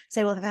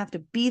say, well, if I have to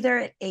be there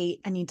at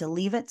 8, I need to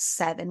leave at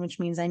 7, which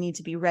means I need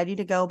to be ready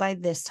to go by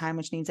this time,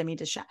 which means I need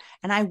to shut.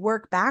 And I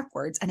work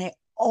backwards, and I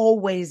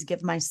always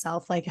give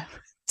myself like a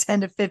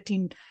 10 to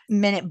 15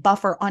 minute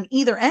buffer on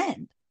either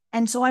end.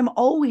 And so I'm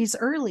always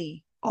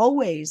early,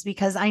 always,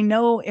 because I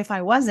know if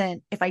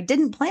I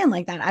didn't plan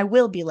like that, I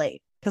will be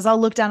late, because I'll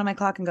look down at my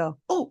clock and go,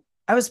 oh,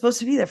 I was supposed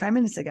to be there 5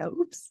 minutes ago.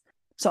 Oops.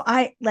 So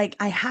I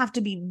have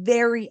to be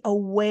very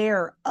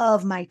aware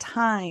of my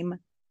time.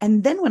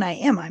 And then when I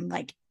am, I'm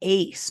like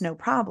ace, no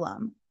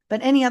problem.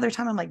 But any other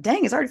time I'm like,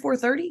 dang, it's already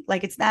 4:30.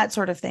 Like it's that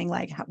sort of thing.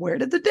 Like, where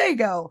did the day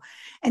go?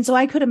 And so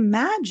I could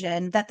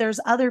imagine that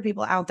there's other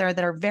people out there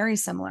that are very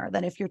similar,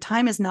 that if your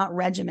time is not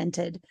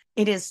regimented,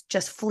 it is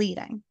just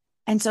fleeting.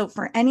 And so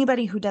for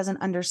anybody who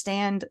doesn't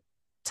understand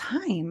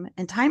time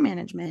and time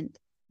management,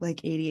 like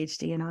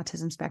ADHD and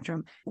autism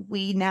spectrum,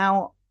 we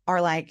now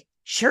are like,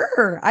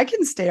 sure, I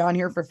can stay on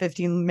here for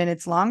 15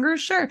 minutes longer.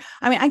 Sure.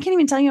 I mean, I can't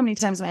even tell you how many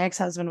times my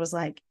ex-husband was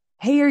like,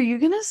 hey, are you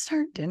going to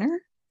start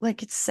dinner?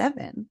 Like it's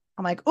 7.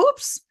 I'm like,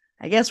 oops,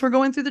 I guess we're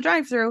going through the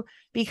drive-through,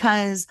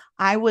 because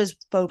I was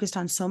focused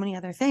on so many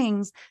other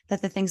things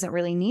that the things that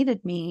really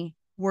needed me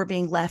were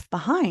being left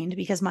behind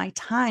because my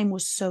time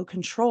was so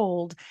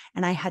controlled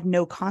and I had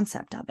no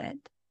concept of it.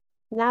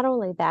 Not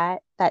only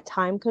that, that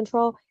time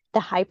control, the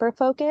hyper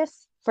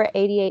focus for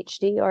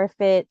ADHD, or if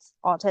it's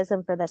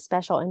autism for the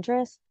special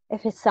interest,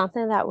 if it's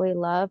something that we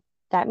love,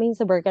 that means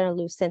that we're going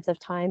to lose sense of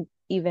time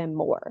even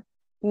more.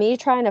 Me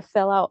trying to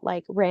fill out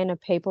like random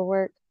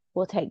paperwork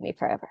will take me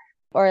forever,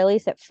 or at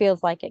least it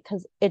feels like it,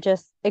 because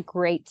it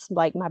grates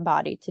like my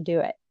body to do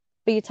it.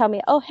 But you tell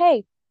me, oh,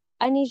 hey,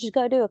 I need you to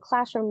go do a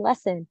classroom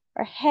lesson,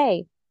 or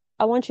hey,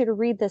 I want you to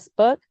read this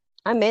book.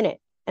 I'm in it,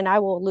 and I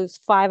will lose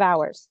 5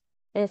 hours.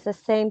 And it's the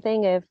same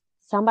thing if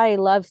somebody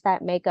loves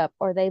that makeup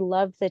or they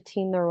love the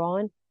team they're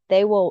on,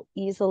 they will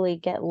easily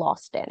get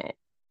lost in it.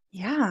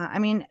 Yeah. I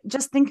mean,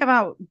 just think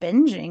about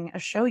binging a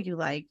show you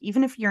like,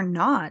 even if you're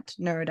not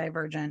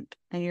neurodivergent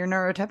and you're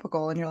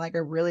neurotypical and you're like, I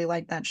really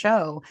like that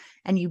show,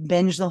 and you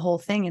binge the whole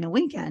thing in a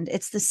weekend.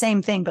 It's the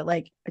same thing, but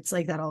like, it's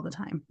like that all the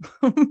time.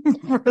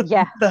 For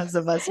Yeah. those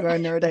of us who are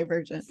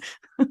neurodivergent.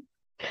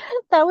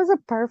 That was a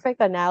perfect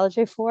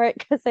analogy for it,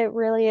 because it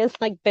really is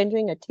like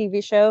binging a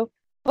TV show,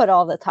 but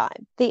all the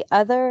time. The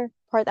other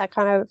part that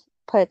kind of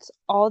puts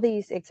all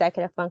these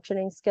executive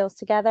functioning skills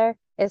together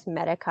is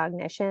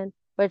metacognition,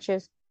 which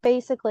is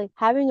basically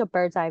having a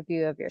bird's eye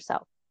view of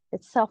yourself.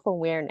 It's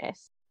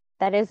self-awareness.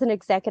 That is an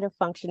executive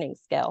functioning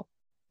skill.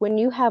 When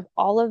you have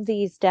all of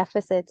these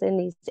deficits in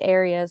these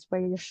areas where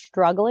you're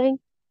struggling,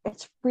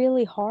 it's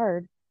really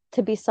hard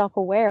to be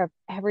self-aware of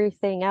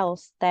everything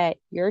else that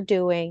you're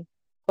doing,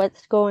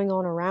 what's going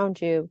on around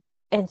you.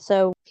 And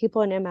so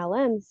people in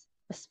MLMs,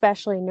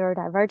 especially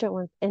neurodivergent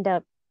ones, end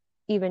up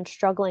even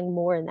struggling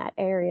more in that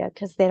area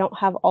because they don't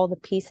have all the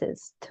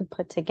pieces to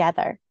put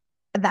together.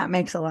 That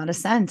makes a lot of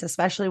sense,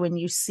 especially when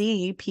you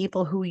see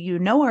people who you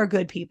know are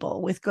good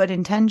people with good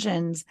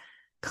intentions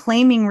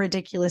claiming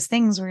ridiculous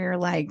things where you're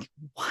like,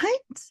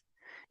 what?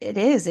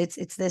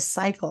 It's this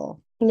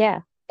cycle.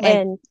 Yeah. Like,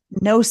 and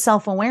no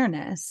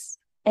self-awareness.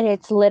 And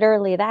it's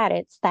literally that.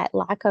 It's that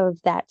lack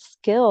of that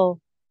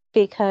skill,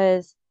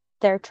 because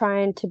they're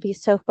trying to be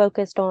so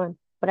focused on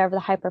whatever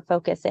the hyper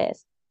focus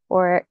is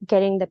or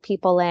getting the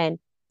people in.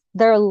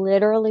 They're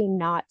literally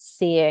not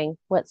seeing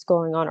what's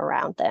going on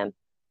around them.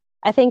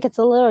 I think it's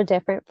a little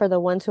different for the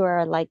ones who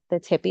are like the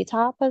tippy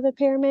top of the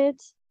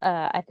pyramids.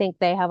 I think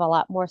they have a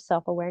lot more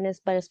self-awareness,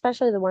 but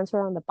especially the ones who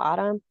are on the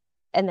bottom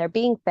and they're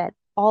being fed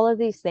all of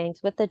these things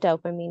with the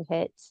dopamine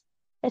hits.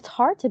 It's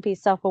hard to be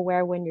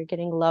self-aware when you're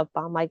getting love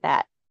bombed like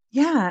that.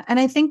 Yeah. And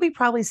I think we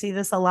probably see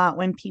this a lot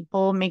when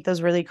people make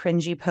those really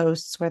cringy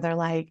posts where they're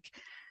like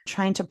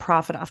trying to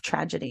profit off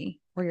tragedy,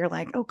 where you're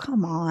like, oh,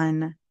 come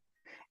on.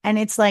 And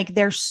it's like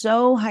they're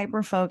so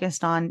hyper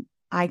focused on,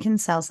 I can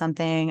sell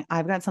something.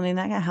 I've got something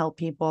that can help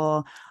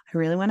people. I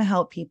really want to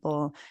help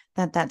people.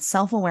 That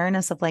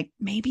self-awareness of like,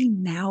 maybe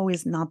now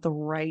is not the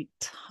right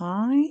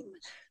time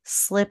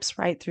slips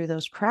right through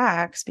those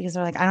cracks, because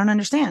they're like, I don't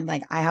understand.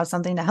 Like, I have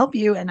something to help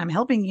you and I'm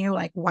helping you.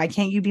 Like, why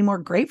can't you be more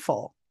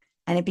grateful?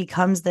 And it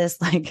becomes this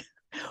like,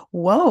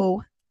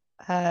 whoa,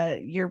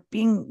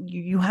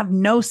 you have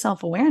no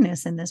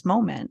self-awareness in this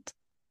moment.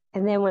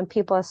 And then when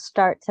people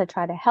start to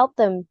try to help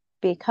them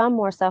become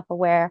more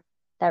self-aware,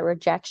 that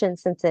rejection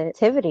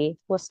sensitivity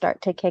will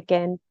start to kick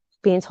in,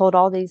 being told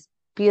all these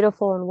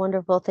beautiful and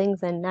wonderful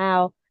things. And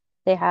now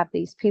they have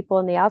these people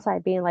on the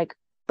outside being like,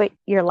 but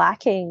you're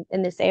lacking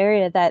in this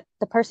area that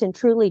the person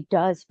truly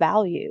does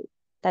value,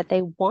 that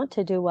they want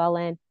to do well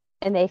in.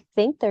 And they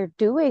think they're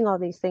doing all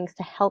these things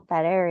to help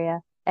that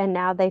area. And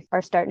now they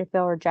are starting to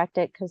feel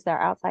rejected because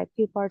their outside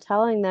people are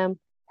telling them,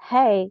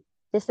 hey,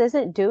 this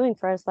isn't doing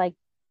for us like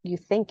you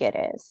think it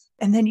is.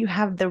 And then you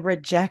have the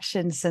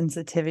rejection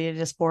sensitivity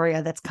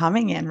dysphoria that's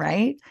coming in,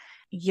 right?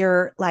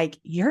 You're like,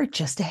 you're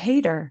just a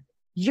hater.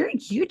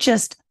 You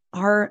just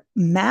are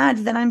mad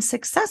that I'm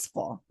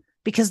successful,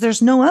 because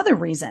there's no other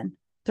reason.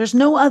 There's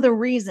no other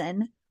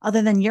reason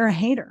other than you're a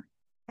hater.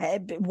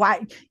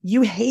 Why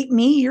you hate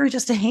me? You're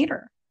just a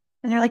hater.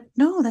 And they're like,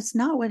 no, that's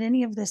not what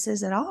any of this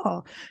is at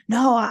all.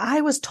 No,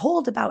 I was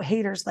told about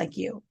haters like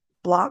you.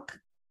 Block.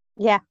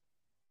 Yeah.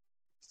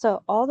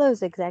 So all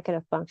those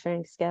executive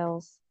functioning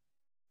skills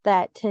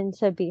that tend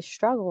to be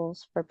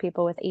struggles for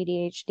people with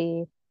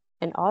ADHD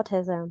and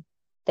autism,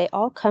 they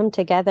all come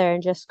together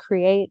and just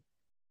create,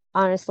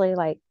 honestly,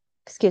 like,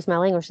 excuse my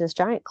language, this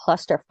giant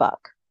clusterfuck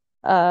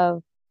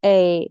of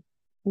a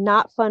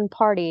not fun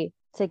party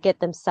to get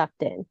them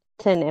sucked in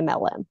to an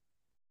MLM.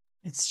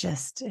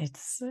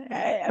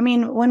 I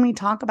mean, when we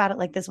talk about it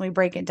like this, when we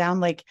break it down,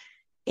 like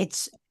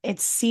it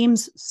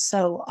seems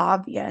so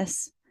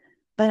obvious,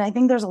 but I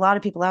think there's a lot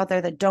of people out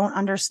there that don't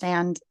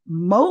understand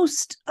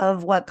most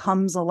of what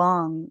comes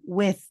along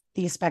with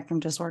these spectrum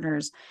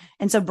disorders.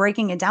 And so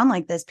breaking it down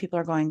like this, people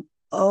are going,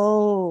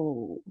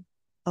 oh,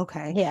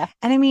 okay. Yeah.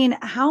 And I mean,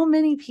 how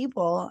many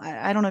people,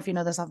 I don't know if you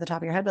know this off the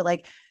top of your head, but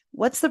like,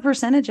 what's the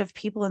percentage of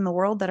people in the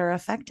world that are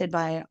affected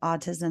by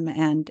autism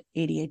and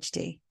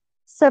ADHD?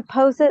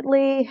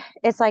 Supposedly,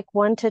 it's like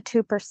 1 to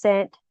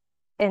 2%.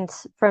 And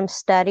from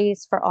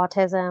studies for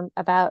autism,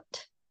 about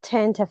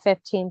 10 to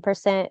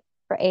 15%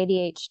 for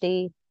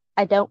ADHD.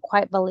 I don't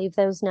quite believe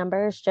those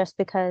numbers just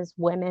because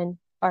women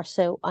are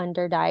so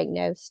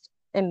underdiagnosed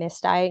and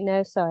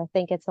misdiagnosed. So I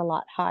think it's a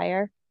lot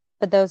higher.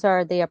 But those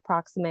are the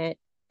approximate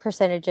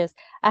percentages.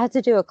 I had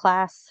to do a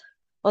class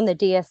on the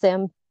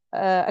DSM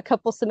a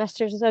couple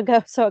semesters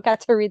ago, so I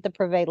got to read the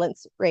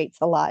prevalence rates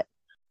a lot.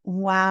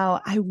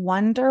 Wow. I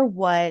wonder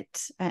what,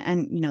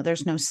 and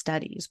there's no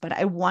studies, but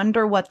I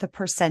wonder what the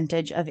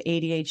percentage of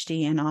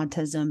ADHD and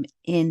autism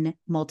in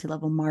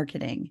multi-level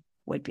marketing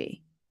would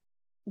be.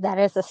 That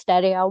is a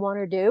study I want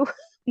to do.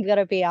 I'm going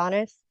to be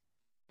honest,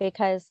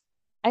 because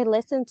I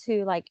listen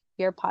to like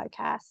your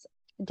podcast,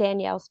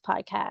 Danielle's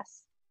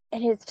podcast,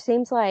 and it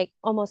seems like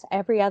almost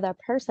every other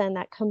person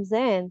that comes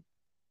in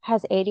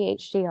has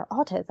ADHD or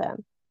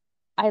autism.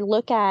 I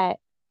look at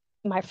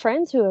my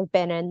friends who have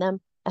been in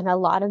them, and a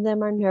lot of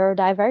them are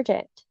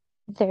neurodivergent.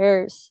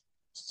 There's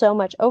so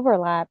much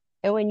overlap.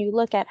 And when you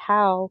look at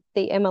how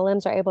the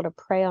MLMs are able to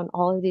prey on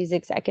all of these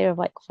executive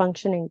like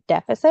functioning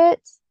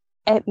deficits,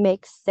 it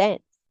makes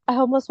sense. I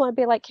almost want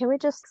to be like, can we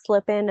just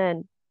slip in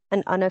an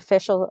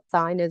unofficial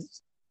sign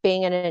as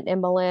being in an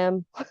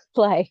MLM?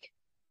 Like,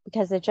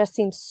 because it just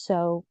seems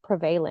so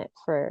prevalent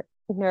for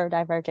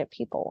neurodivergent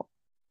people.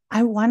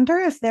 I wonder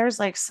if there's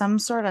like some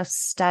sort of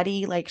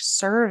study, like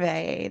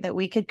survey that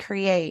we could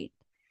create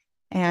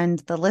and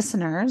the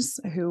listeners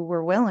who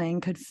were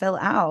willing could fill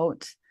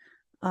out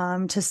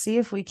to see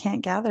if we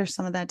can't gather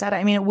some of that data.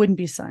 I mean, it wouldn't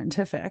be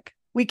scientific.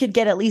 We could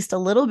get at least a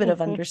little bit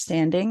of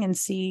understanding and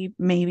see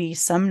maybe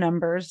some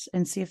numbers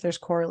and see if there's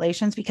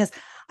correlations, because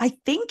I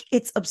think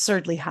it's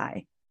absurdly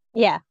high.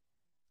 Yeah.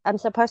 I'm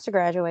supposed to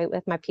graduate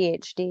with my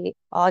PhD.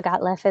 All I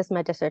got left is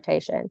my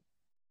dissertation.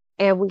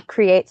 And we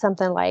create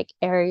something like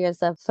areas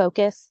of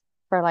focus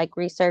for like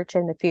research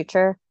in the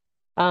future.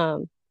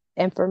 And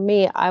for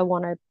me, I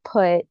want to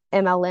put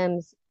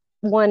MLMs,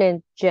 one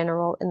in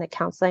general, in the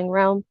counseling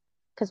realm.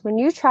 Because when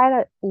you try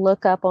to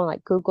look up on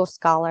like Google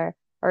Scholar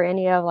or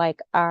any of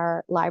like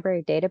our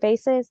library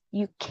databases,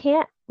 you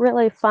can't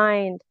really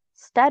find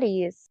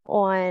studies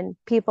on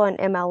people in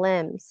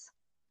MLMs,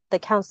 the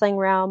counseling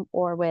realm,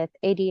 or with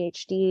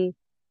ADHD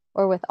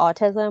or with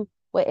autism.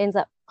 What ends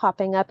up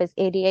popping up is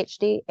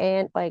ADHD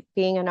and like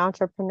being an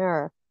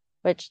entrepreneur,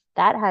 which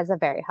that has a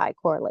very high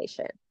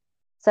correlation.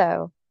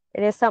 So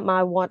it is something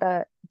I want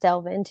to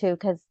delve into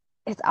because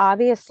it's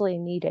obviously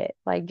needed.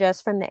 Like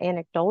just from the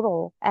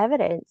anecdotal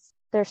evidence,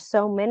 there's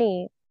so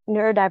many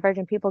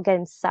neurodivergent people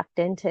getting sucked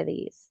into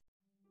these.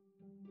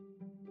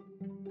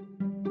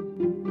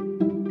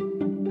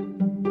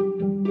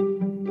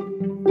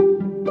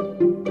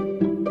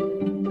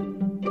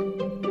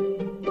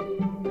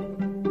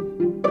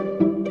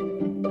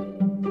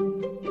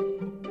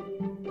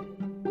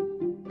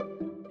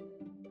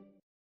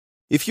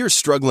 If you're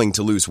struggling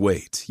to lose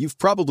weight, you've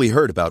probably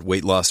heard about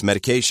weight loss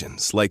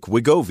medications like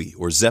Wegovy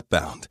or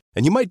Zepbound,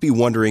 and you might be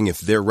wondering if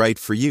they're right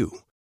for you.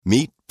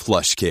 Meet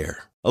PlushCare,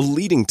 a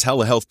leading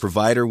telehealth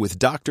provider with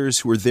doctors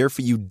who are there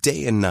for you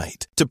day and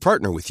night to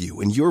partner with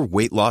you in your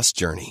weight loss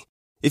journey.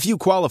 If you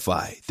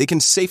qualify, they can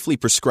safely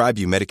prescribe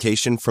you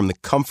medication from the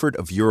comfort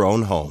of your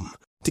own home.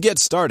 To get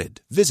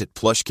started, visit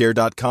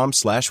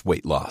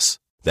plushcare.com/weightloss.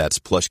 That's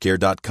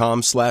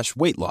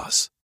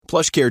plushcare.com/weightloss.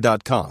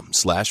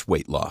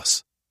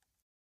 plushcare.com/weightloss.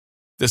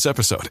 This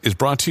episode is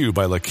brought to you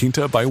by La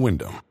Quinta by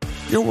Wyndham.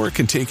 Your work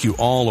can take you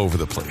all over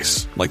the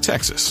place, like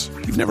Texas.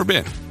 You've never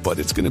been, but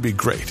it's going to be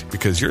great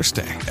because you're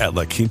staying at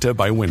La Quinta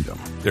by Wyndham.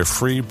 Their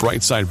free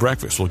Bright Side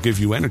breakfast will give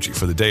you energy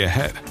for the day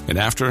ahead. And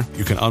after,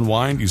 you can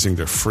unwind using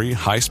their free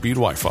high-speed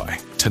Wi-Fi.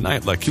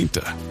 Tonight, La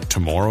Quinta.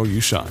 Tomorrow,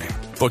 you shine.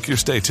 Book your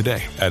stay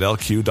today at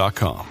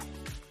LQ.com.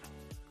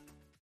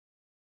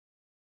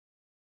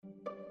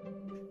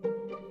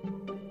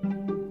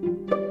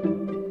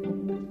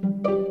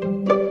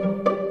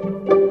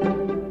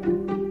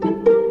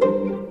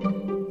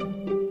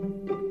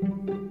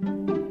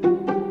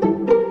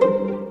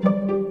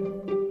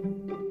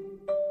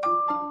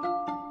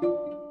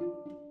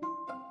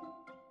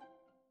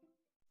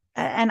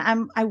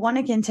 And I want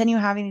to continue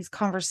having these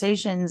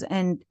conversations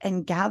and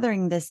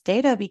gathering this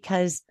data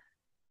because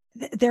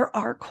there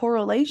are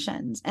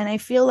correlations. And I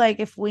feel like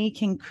if we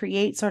can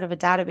create sort of a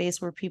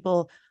database where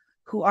people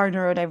who are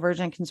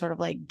neurodivergent can sort of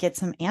like get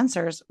some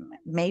answers,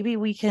 maybe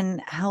we can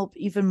help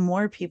even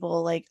more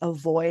people like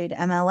avoid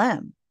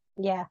MLM.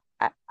 Yeah.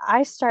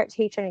 I start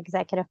teaching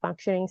executive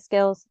functioning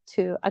skills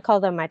to, I call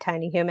them my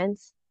tiny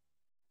humans.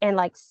 And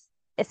like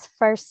it's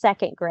first,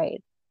 second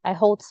grade. I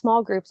hold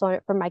small groups on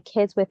it for my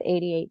kids with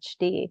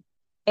ADHD.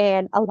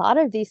 And a lot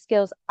of these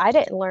skills I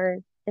didn't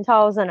learn until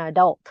I was an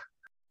adult.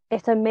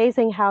 It's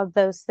amazing how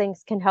those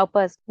things can help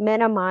us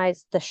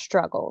minimize the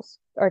struggles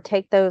or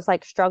take those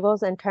like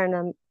struggles and turn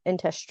them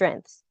into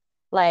strengths.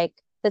 Like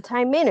the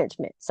time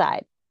management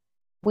side,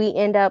 we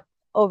end up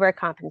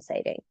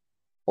overcompensating.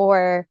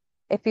 Or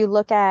if you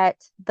look at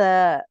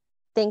the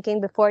thinking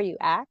before you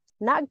act,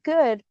 not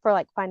good for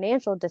like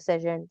financial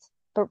decisions,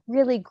 but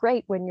really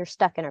great when you're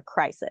stuck in a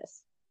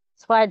crisis.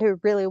 That's why I do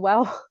really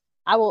well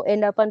I will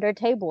end up under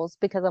tables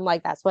because I'm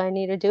like, that's what I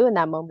need to do in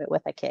that moment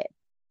with a kid.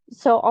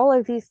 So all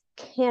of these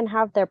can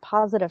have their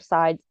positive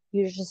sides.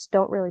 You just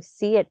don't really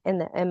see it in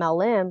the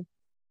MLM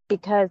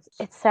because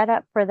it's set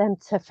up for them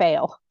to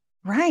fail.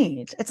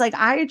 Right. It's like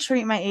I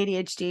treat my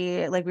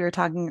ADHD, like we were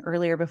talking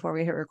earlier before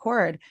we hit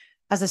record,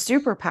 as a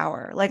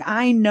superpower. Like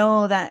I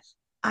know that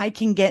I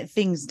can get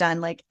things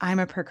done. Like I'm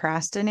a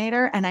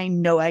procrastinator and I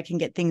know I can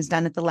get things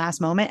done at the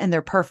last moment and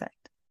they're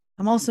perfect.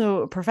 I'm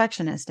also a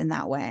perfectionist in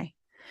that way.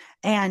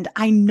 And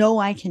I know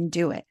I can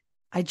do it.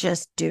 I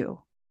just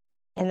do.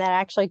 And that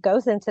actually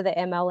goes into the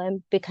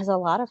MLM because a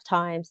lot of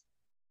times,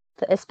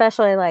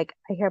 especially like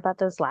I hear about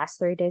those last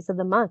 3 days of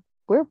the month,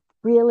 we're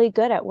really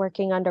good at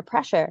working under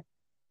pressure.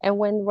 And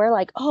when we're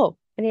like, oh,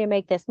 I need to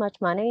make this much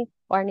money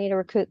or I need to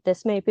recruit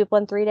this many people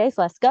in 3 days,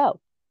 let's go.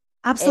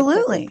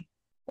 Absolutely.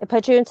 It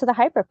puts you into the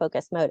hyper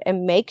focus mode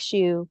and makes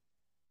you,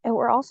 and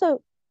we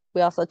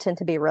also tend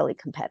to be really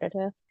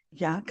competitive.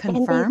 Yeah,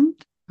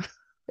 confirmed.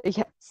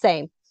 Yeah,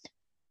 same.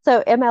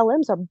 So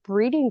MLMs are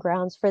breeding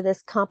grounds for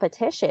this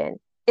competition.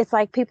 It's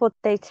like people,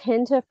 they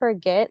tend to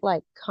forget,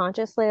 like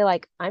consciously,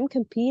 like I'm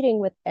competing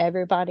with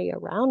everybody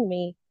around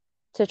me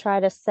to try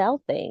to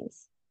sell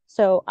things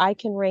so I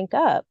can rank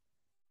up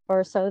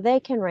or so they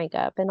can rank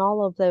up and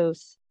all of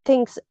those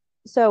things.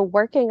 So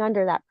working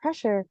under that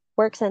pressure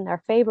works in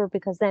their favor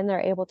because then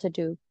they're able to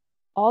do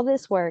all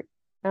this work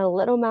in a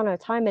little amount of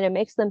time, and it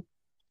makes them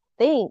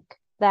think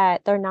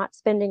that they're not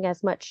spending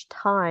as much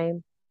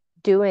time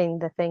doing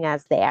the thing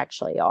as they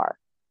actually are.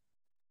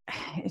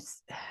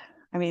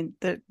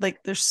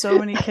 There's so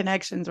many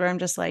connections where I'm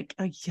just like,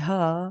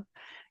 oh,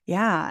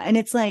 yeah. And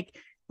it's like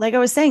I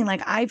was saying,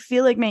 like, I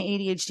feel like my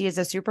ADHD is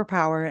a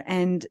superpower,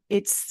 and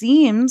it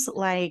seems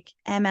like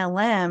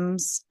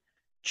MLMs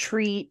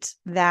treat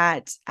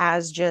that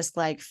as just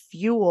like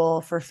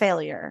fuel for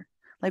failure.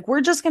 Like,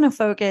 we're just going to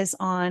focus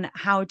on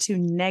how to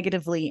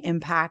negatively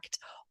impact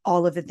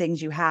all of the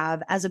things you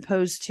have, as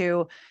opposed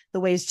to the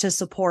ways to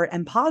support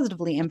and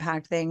positively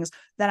impact things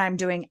that I'm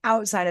doing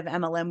outside of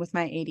MLM with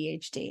my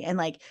ADHD. And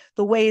like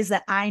the ways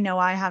that I know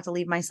I have to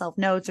leave myself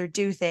notes or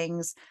do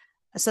things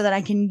so that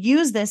I can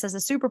use this as a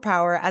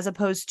superpower, as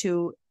opposed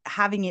to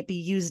having it be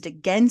used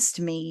against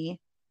me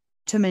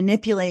to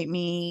manipulate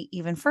me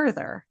even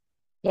further.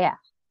 Yeah.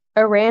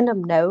 A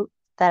random note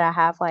that I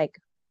have, like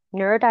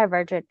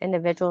neurodivergent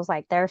individuals,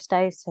 like there are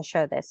studies to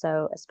show this.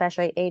 So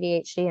especially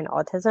ADHD and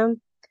autism,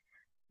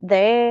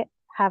 they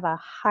have a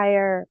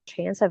higher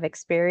chance of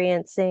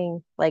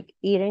experiencing like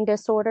eating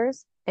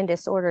disorders and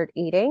disordered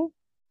eating.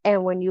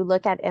 And when you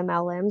look at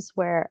MLMs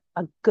where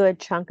a good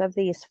chunk of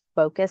these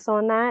focus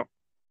on that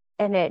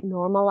and it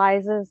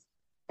normalizes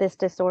this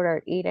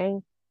disordered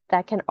eating,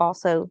 that can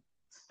also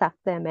suck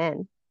them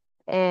in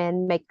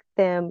and make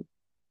them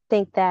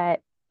think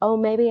that, oh,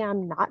 maybe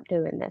I'm not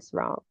doing this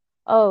wrong.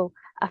 Oh,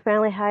 I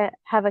finally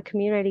have a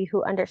community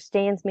who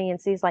understands me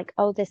and sees like,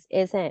 oh, this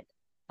isn't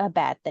a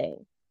bad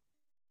thing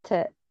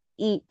to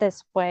eat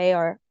this way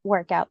or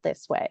work out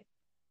this way.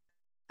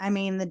 I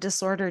mean, the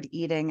disordered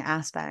eating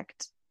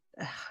aspect,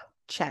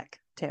 check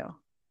too.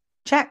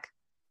 Check.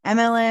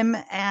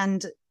 MLM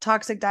and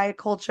toxic diet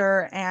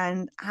culture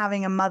and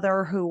having a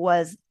mother who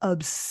was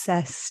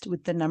obsessed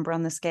with the number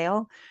on the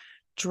scale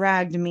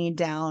dragged me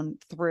down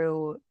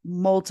through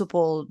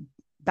multiple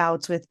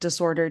bouts with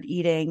disordered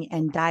eating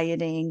and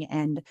dieting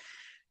and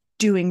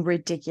doing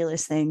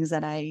ridiculous things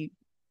that I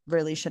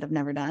really should have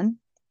never done.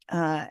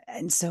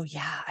 And so,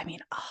 yeah, I mean,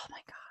 oh my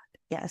God,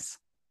 yes,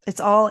 it's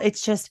all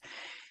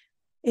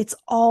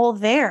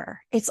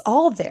there. It's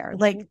all there.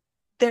 Like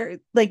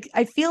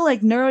I feel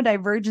like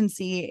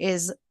neurodivergency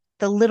is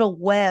the little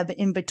web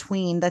in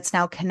between that's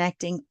now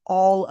connecting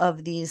all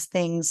of these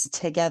things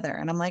together.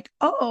 And I'm like,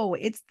 oh,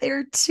 it's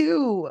there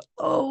too.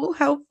 Oh,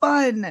 how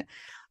fun.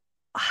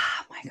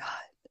 Oh my God.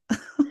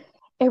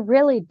 It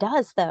really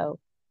does though,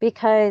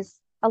 because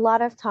a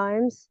lot of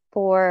times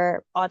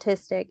for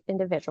autistic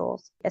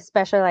individuals,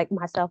 especially like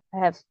myself, I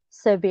have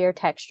severe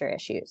texture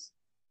issues.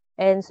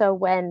 And so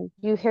when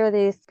you hear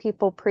these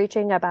people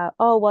preaching about,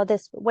 oh, well,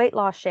 this weight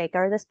loss shake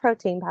or this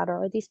protein powder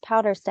or these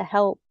powders to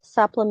help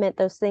supplement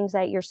those things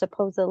that you're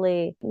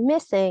supposedly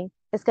missing,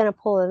 is going to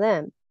pull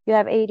them. You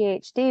have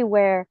ADHD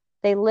where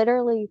they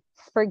literally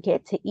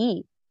forget to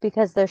eat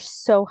because they're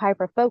so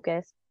hyper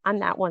focused. I'm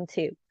that one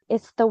too.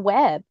 It's the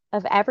web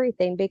of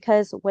everything,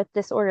 because with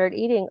disordered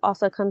eating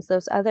also comes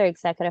those other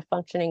executive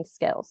functioning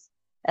skills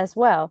as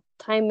well.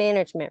 Time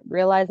management,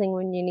 realizing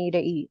when you need to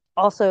eat.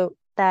 Also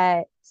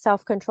that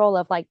self-control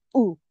of like,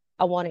 ooh,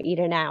 I want to eat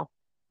it now.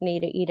 I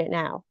need to eat it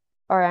now.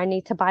 Or I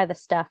need to buy the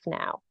stuff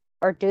now.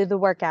 Or do the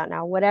workout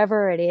now.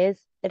 Whatever it is,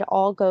 it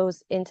all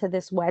goes into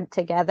this web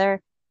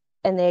together.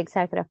 And the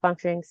executive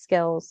functioning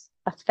skills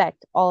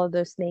affect all of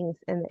those things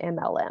in the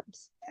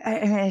MLMs.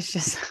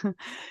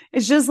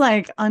 It's just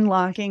like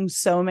unlocking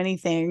so many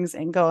things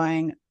and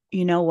going,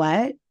 you know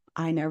what?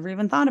 I never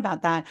even thought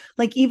about that.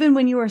 Like, even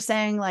when you were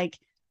saying like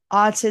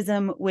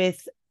autism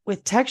with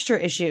texture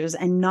issues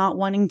and not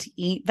wanting to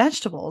eat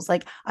vegetables,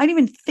 like I didn't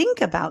even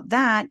think about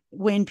that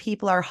when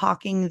people are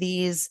hawking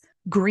these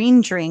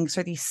green drinks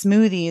or these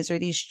smoothies or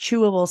these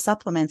chewable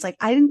supplements. Like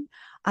I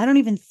don't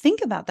even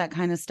think about that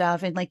kind of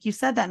stuff. And like you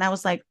said that, and I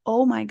was like,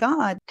 oh my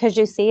God. Because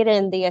you see it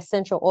in the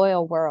essential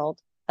oil world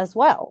as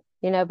well,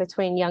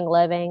 between Young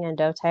Living and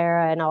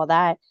doTERRA and all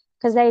that,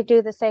 because they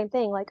do the same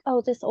thing. Like,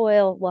 oh, this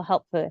oil will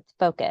help with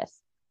focus.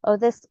 Oh,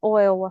 this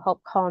oil will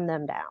help calm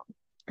them down.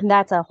 And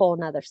that's a whole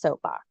nother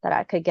soapbox that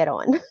I could get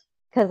on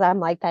because I'm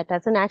like, that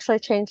doesn't actually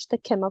change the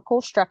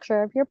chemical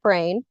structure of your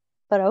brain,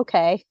 but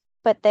okay.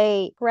 But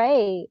they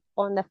prey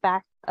on the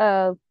fact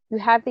of you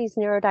have these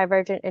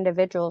neurodivergent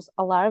individuals,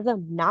 a lot of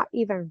them not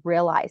even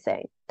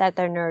realizing that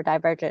they're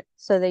neurodivergent.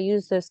 So they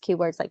use those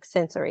keywords like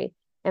sensory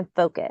and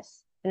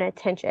focus and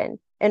attention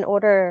in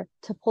order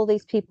to pull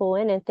these people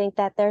in and think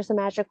that there's a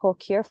magical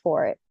cure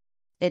for it.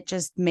 It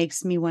just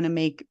makes me want to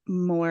make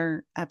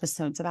more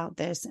episodes about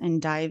this and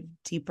dive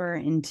deeper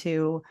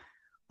into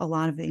a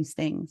lot of these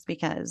things,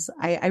 because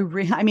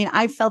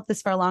I felt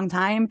this for a long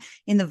time.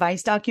 In the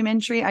Vice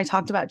documentary, I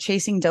talked about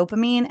chasing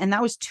dopamine, and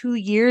that was 2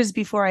 years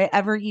before I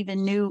ever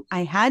even knew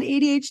I had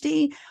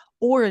ADHD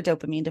or a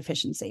dopamine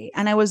deficiency.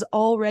 And I was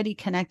already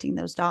connecting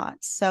those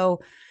dots.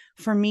 So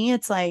for me,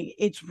 it's like,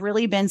 it's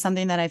really been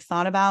something that I've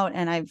thought about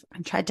and I've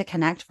tried to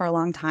connect for a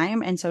long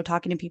time. And so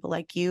talking to people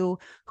like you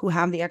who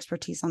have the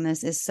expertise on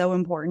this is so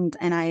important.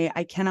 And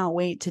I cannot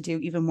wait to do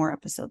even more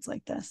episodes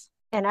like this.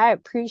 And I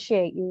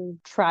appreciate you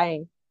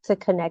trying to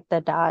connect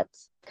the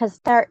dots, because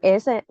there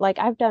isn't, like,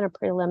 I've done a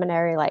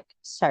preliminary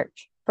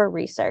search for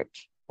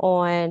research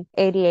on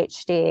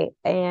ADHD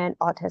and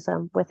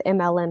autism with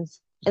MLMs,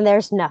 and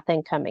there's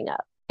nothing coming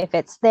up. If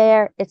it's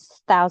there,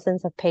 it's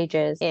thousands of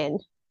pages in.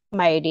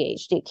 My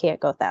ADHD can't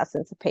go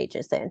thousands of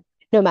pages in,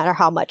 no matter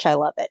how much I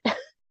love it.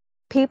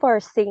 People are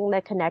seeing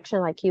the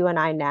connection like you and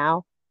I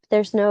now.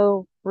 There's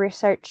no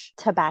research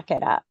to back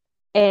it up.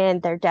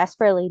 And there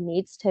desperately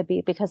needs to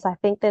be, because I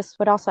think this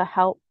would also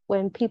help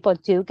when people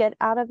do get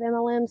out of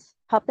MLMs,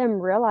 help them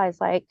realize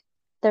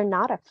they're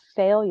not a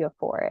failure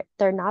for it.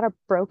 They're not a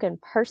broken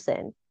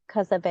person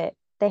because of it.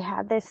 They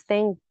had this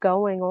thing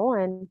going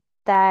on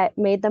that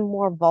made them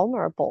more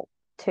vulnerable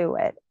to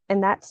it.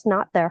 And that's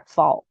not their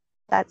fault.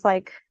 That's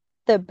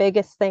the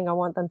biggest thing I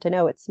want them to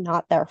know. It's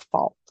not their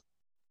fault.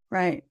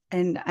 Right.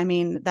 And I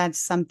mean, that's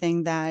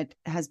something that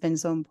has been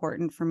so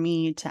important for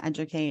me to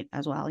educate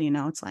as well.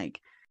 It's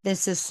like,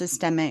 this is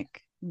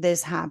systemic.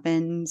 This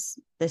happens.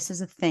 This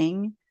is a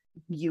thing.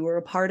 You are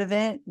a part of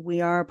it.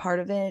 We are a part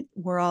of it.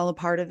 We're all a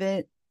part of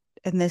it.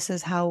 And this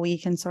is how we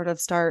can sort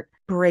of start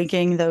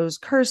breaking those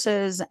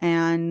curses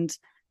and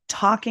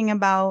talking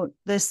about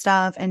this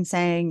stuff and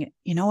saying,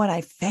 you know what,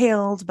 I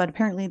failed, but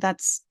apparently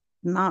that's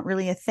not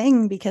really a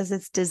thing because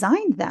it's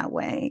designed that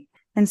way.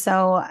 And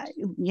so,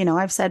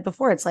 I've said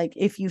before, it's like,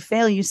 if you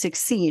fail, you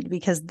succeed,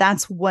 because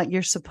that's what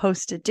you're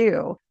supposed to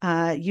do.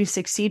 You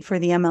succeed for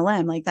the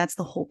MLM. Like, that's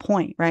the whole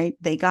point, right?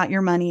 They got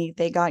your money,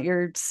 they got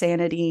your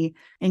sanity,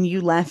 and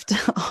you left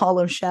a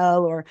hollow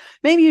shell, or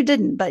maybe you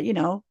didn't. But,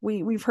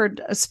 we've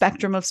heard a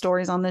spectrum of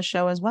stories on this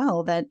show as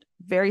well that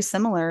very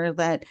similar,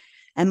 that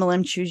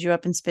MLM chews you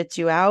up and spits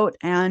you out.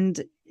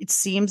 And it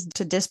seems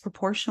to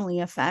disproportionately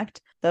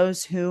affect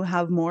those who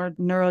have more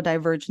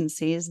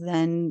neurodivergencies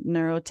than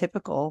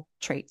neurotypical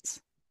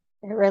traits.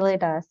 It really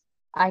does.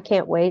 I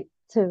can't wait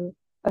to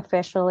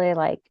officially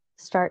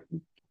start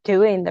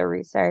doing the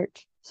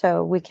research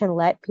so we can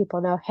let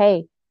people know,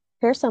 hey,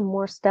 here's some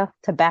more stuff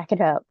to back it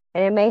up.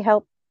 And it may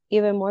help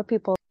even more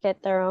people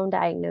get their own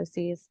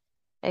diagnoses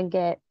and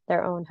get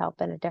their own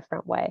help in a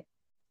different way.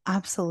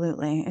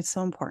 Absolutely. It's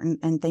so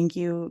important. And thank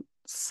you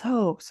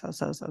so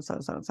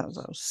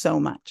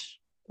much.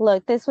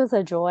 Look, this was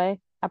a joy.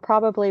 I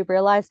probably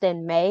realized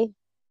in May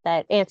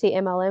that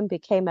anti-MLM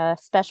became a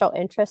special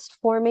interest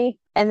for me.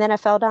 And then I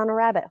fell down a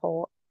rabbit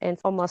hole. And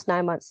almost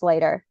 9 months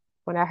later,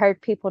 when I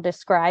heard people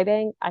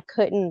describing, I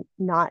couldn't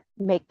not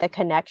make the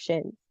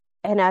connection.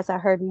 And as I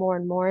heard more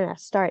and more, and I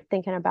started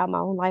thinking about my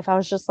own life, I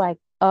was just like,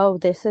 oh,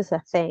 this is a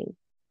thing.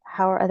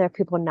 How are other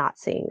people not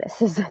seeing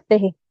this as a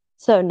thing?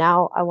 So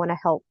now I want to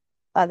help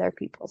other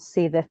people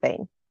see the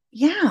thing.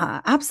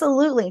 Yeah,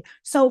 absolutely.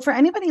 So for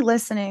anybody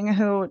listening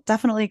who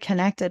definitely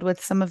connected with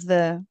some of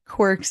the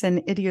quirks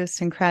and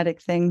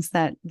idiosyncratic things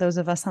that those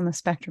of us on the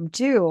spectrum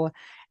do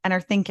and are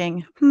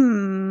thinking,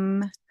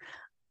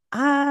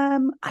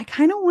 I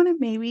kind of want to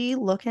maybe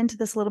look into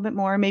this a little bit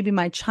more. Maybe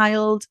my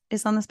child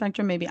is on the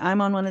spectrum. Maybe I'm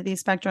on one of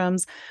these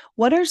spectrums.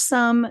 What are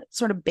some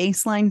sort of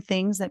baseline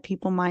things that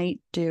people might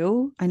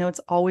do? I know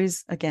it's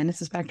always, again,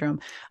 it's a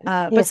spectrum,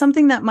 but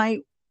something that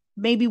might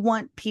maybe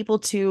want people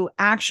to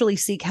actually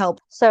seek help.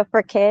 So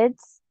for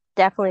kids,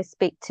 definitely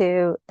speak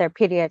to their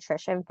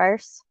pediatrician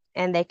first,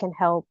 and they can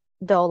help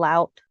dole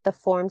out the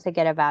forms to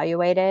get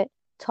evaluated.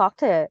 Talk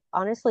to,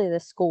 honestly, the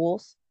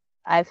schools.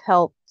 I've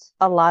helped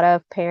a lot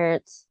of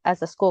parents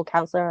as a school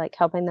counselor,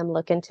 helping them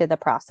look into the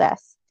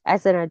process.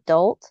 As an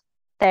adult,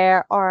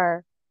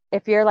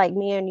 if you're like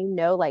me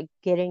and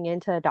getting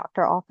into a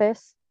doctor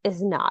office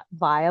is not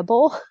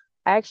viable.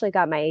 I actually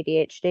got my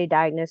ADHD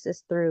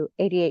diagnosis through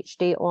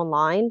ADHD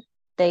Online.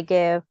 They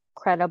give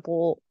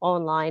credible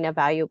online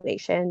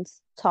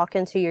evaluations.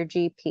 Talking to your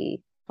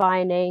GP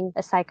finding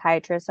a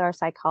psychiatrist or a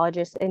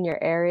psychologist in your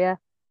area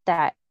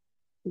that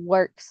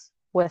works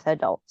with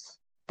adults.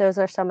 Those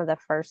are some of the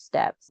first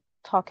steps.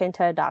 Talking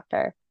to a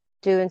doctor,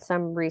 doing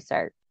some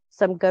research.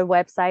 Some good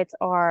websites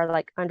are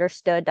like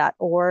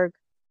understood.org,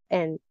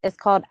 and it's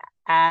called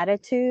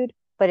Attitude,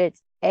 but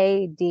it's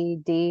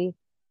ADDITUDE.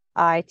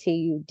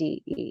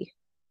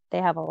 They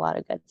have a lot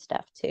of good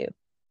stuff too.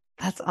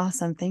 That's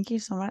awesome. Thank you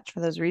so much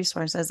for those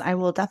resources. I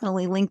will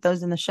definitely link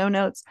those in the show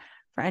notes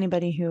for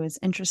anybody who is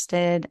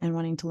interested and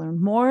wanting to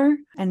learn more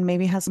and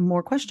maybe has some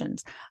more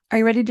questions. Are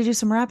you ready to do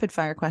some rapid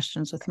fire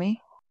questions with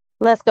me?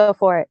 Let's go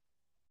for it.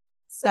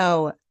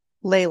 So,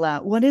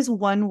 Layla, what is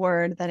one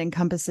word that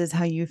encompasses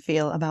how you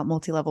feel about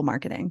multi-level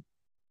marketing?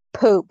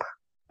 Poop.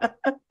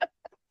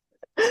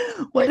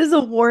 What is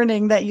a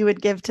warning that you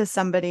would give to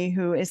somebody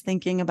who is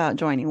thinking about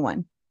joining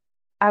one?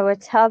 I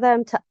would tell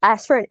them to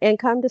ask for an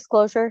income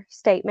disclosure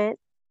statement,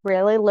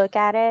 really look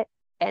at it,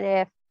 and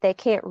if they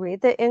can't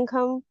read the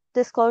income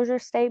disclosure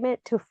statement,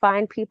 to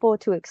find people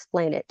to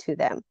explain it to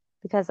them,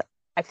 because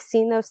I've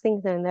seen those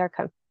things and they're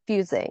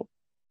confusing.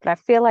 But I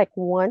feel like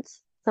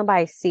once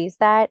somebody sees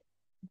that,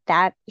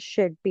 that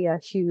should be a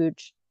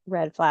huge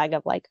red flag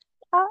of like,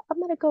 oh, I'm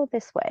going to go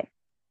this way,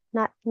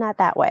 not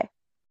that way.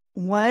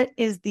 What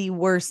is the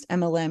worst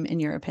MLM in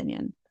your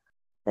opinion?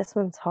 This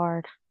one's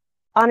hard.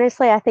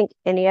 Honestly, I think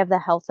any of the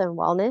health and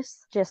wellness,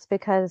 just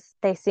because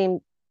they seem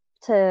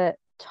to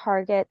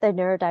target the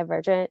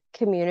neurodivergent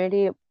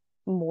community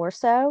more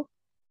so,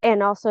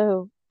 and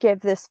also give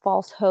this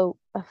false hope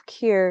of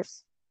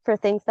cures for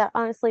things that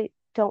honestly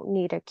don't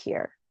need a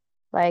cure.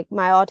 Like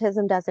my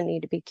autism doesn't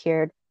need to be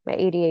cured. My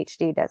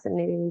ADHD doesn't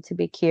need to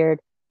be cured.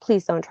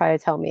 Please don't try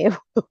to tell me it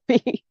will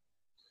be.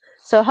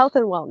 So health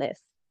and wellness.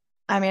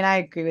 I mean, I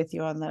agree with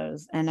you on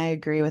those. And I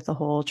agree with the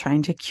whole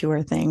trying to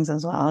cure things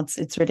as well.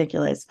 It's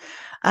ridiculous.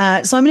 So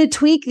I'm going to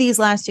tweak these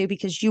last two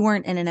because you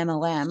weren't in an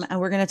MLM, and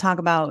we're going to talk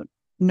about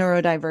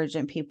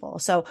neurodivergent people.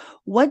 So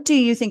what do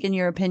you think, in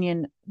your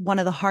opinion, one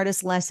of the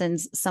hardest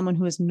lessons someone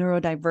who is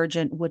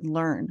neurodivergent would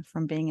learn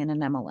from being in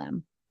an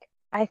MLM?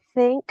 I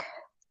think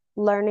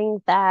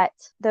learning that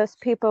those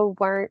people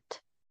weren't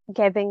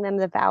giving them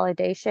the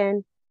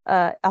validation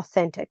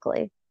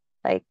authentically,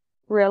 like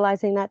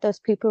realizing that those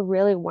people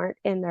really weren't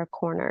in their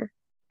corner.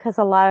 Because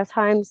a lot of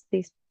times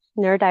these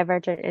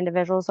neurodivergent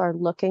individuals are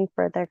looking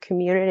for their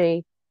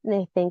community and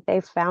they think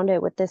they've found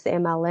it with this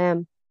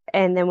MLM.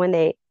 And then when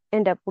they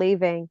end up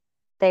leaving,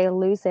 they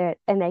lose it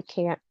and they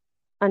can't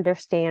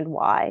understand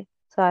why.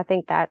 So I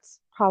think that's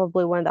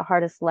probably one of the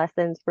hardest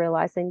lessons,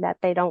 realizing that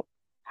they don't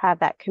have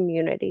that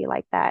community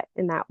like that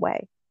in that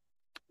way.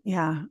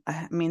 Yeah.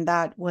 I mean,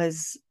 that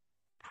was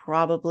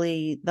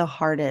probably the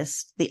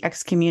hardest. The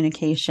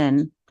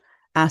excommunication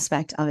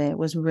aspect of it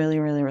was really,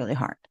 really, really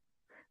hard.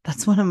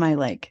 That's one of my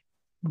like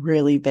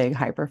really big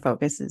hyper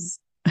focuses.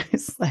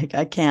 It's like,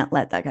 I can't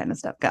let that kind of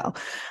stuff go.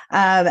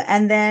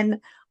 And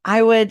then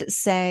I would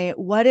say,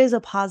 what is a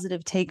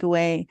positive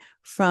takeaway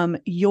from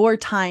your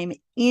time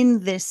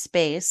in this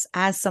space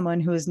as someone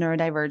who is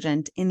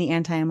neurodivergent in the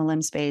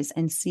anti-MLM space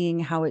and seeing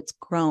how it's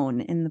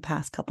grown in the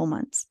past couple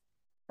months?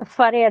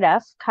 Funny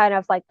enough, kind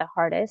of like the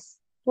hardest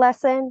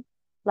lesson,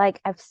 like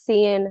I've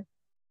seen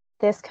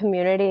this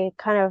community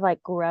kind of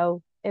like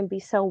grow and be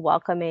so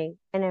welcoming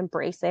and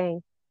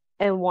embracing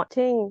and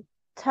wanting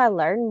to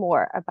learn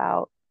more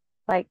about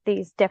like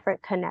these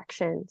different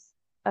connections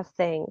of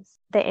things.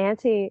 The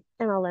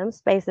anti-MLM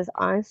space is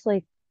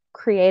honestly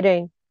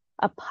creating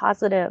a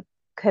positive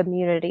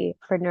community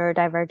for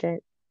neurodivergent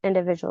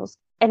individuals,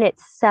 and it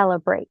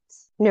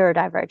celebrates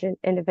neurodivergent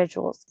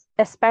individuals,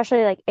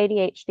 especially like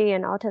ADHD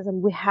and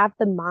autism. We have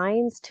the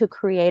minds to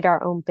create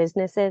our own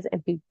businesses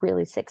and be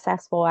really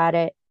successful at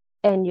it.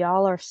 And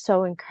y'all are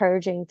so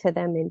encouraging to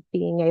them in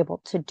being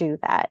able to do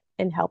that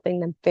and helping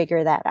them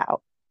figure that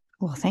out.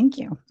 Well, thank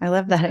you. I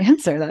love that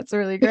answer. That's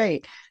really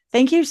great.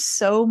 Thank you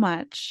so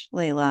much,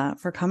 Layla,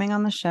 for coming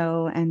on the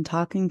show and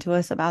talking to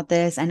us about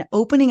this and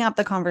opening up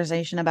the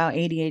conversation about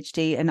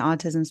ADHD and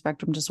autism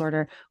spectrum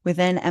disorder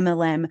within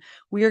MLM.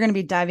 We are going to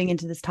be diving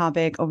into this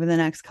topic over the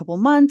next couple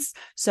months.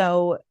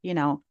 So,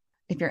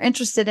 if you're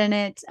interested in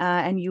it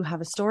and you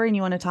have a story and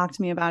you want to talk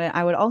to me about it,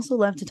 I would also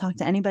love to talk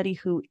to anybody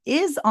who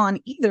is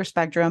on either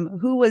spectrum,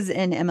 who was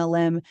in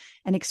MLM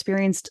and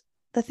experienced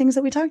the things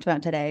that we talked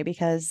about today,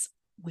 because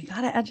we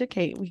got to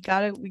educate. We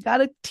got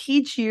to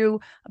teach you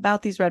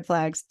about these red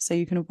flags so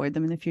you can avoid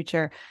them in the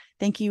future.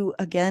 Thank you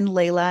again,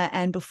 Layla.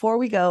 And before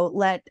we go,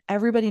 let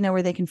everybody know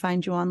where they can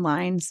find you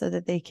online so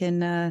that they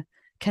can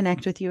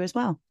connect with you as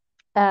well.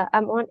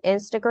 I'm on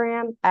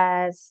Instagram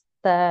as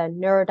the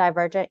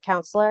neurodivergent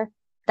counselor.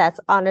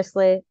 That's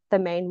honestly the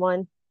main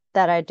one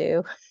that I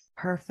do.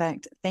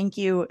 Perfect. Thank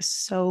you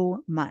so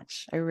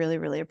much. I really,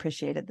 really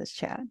appreciated this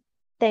chat.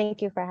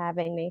 Thank you for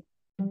having me.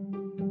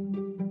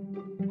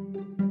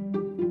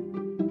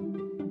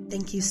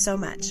 Thank you so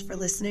much for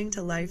listening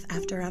to Life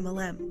After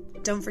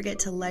MLM. Don't forget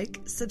to like,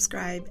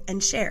 subscribe,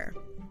 and share.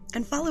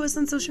 And follow us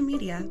on social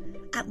media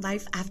at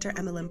Life After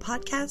MLM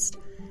Podcast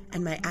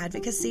and my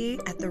advocacy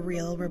at The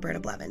Real Roberta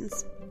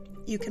Blevins.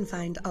 You can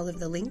find all of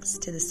the links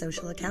to the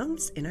social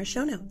accounts in our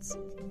show notes.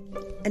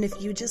 And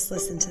if you just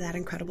listened to that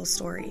incredible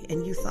story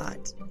and you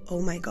thought,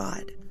 oh my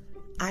God,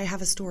 I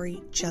have a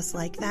story just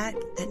like that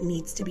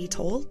needs to be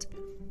told,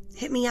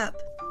 hit me up,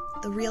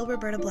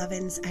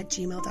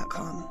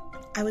 therealrobertablevins@gmail.com.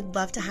 I would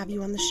love to have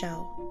you on the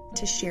show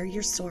to share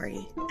your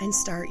story and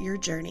start your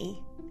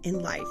journey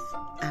in life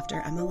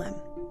after MLM.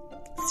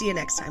 See you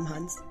next time,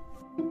 Huns.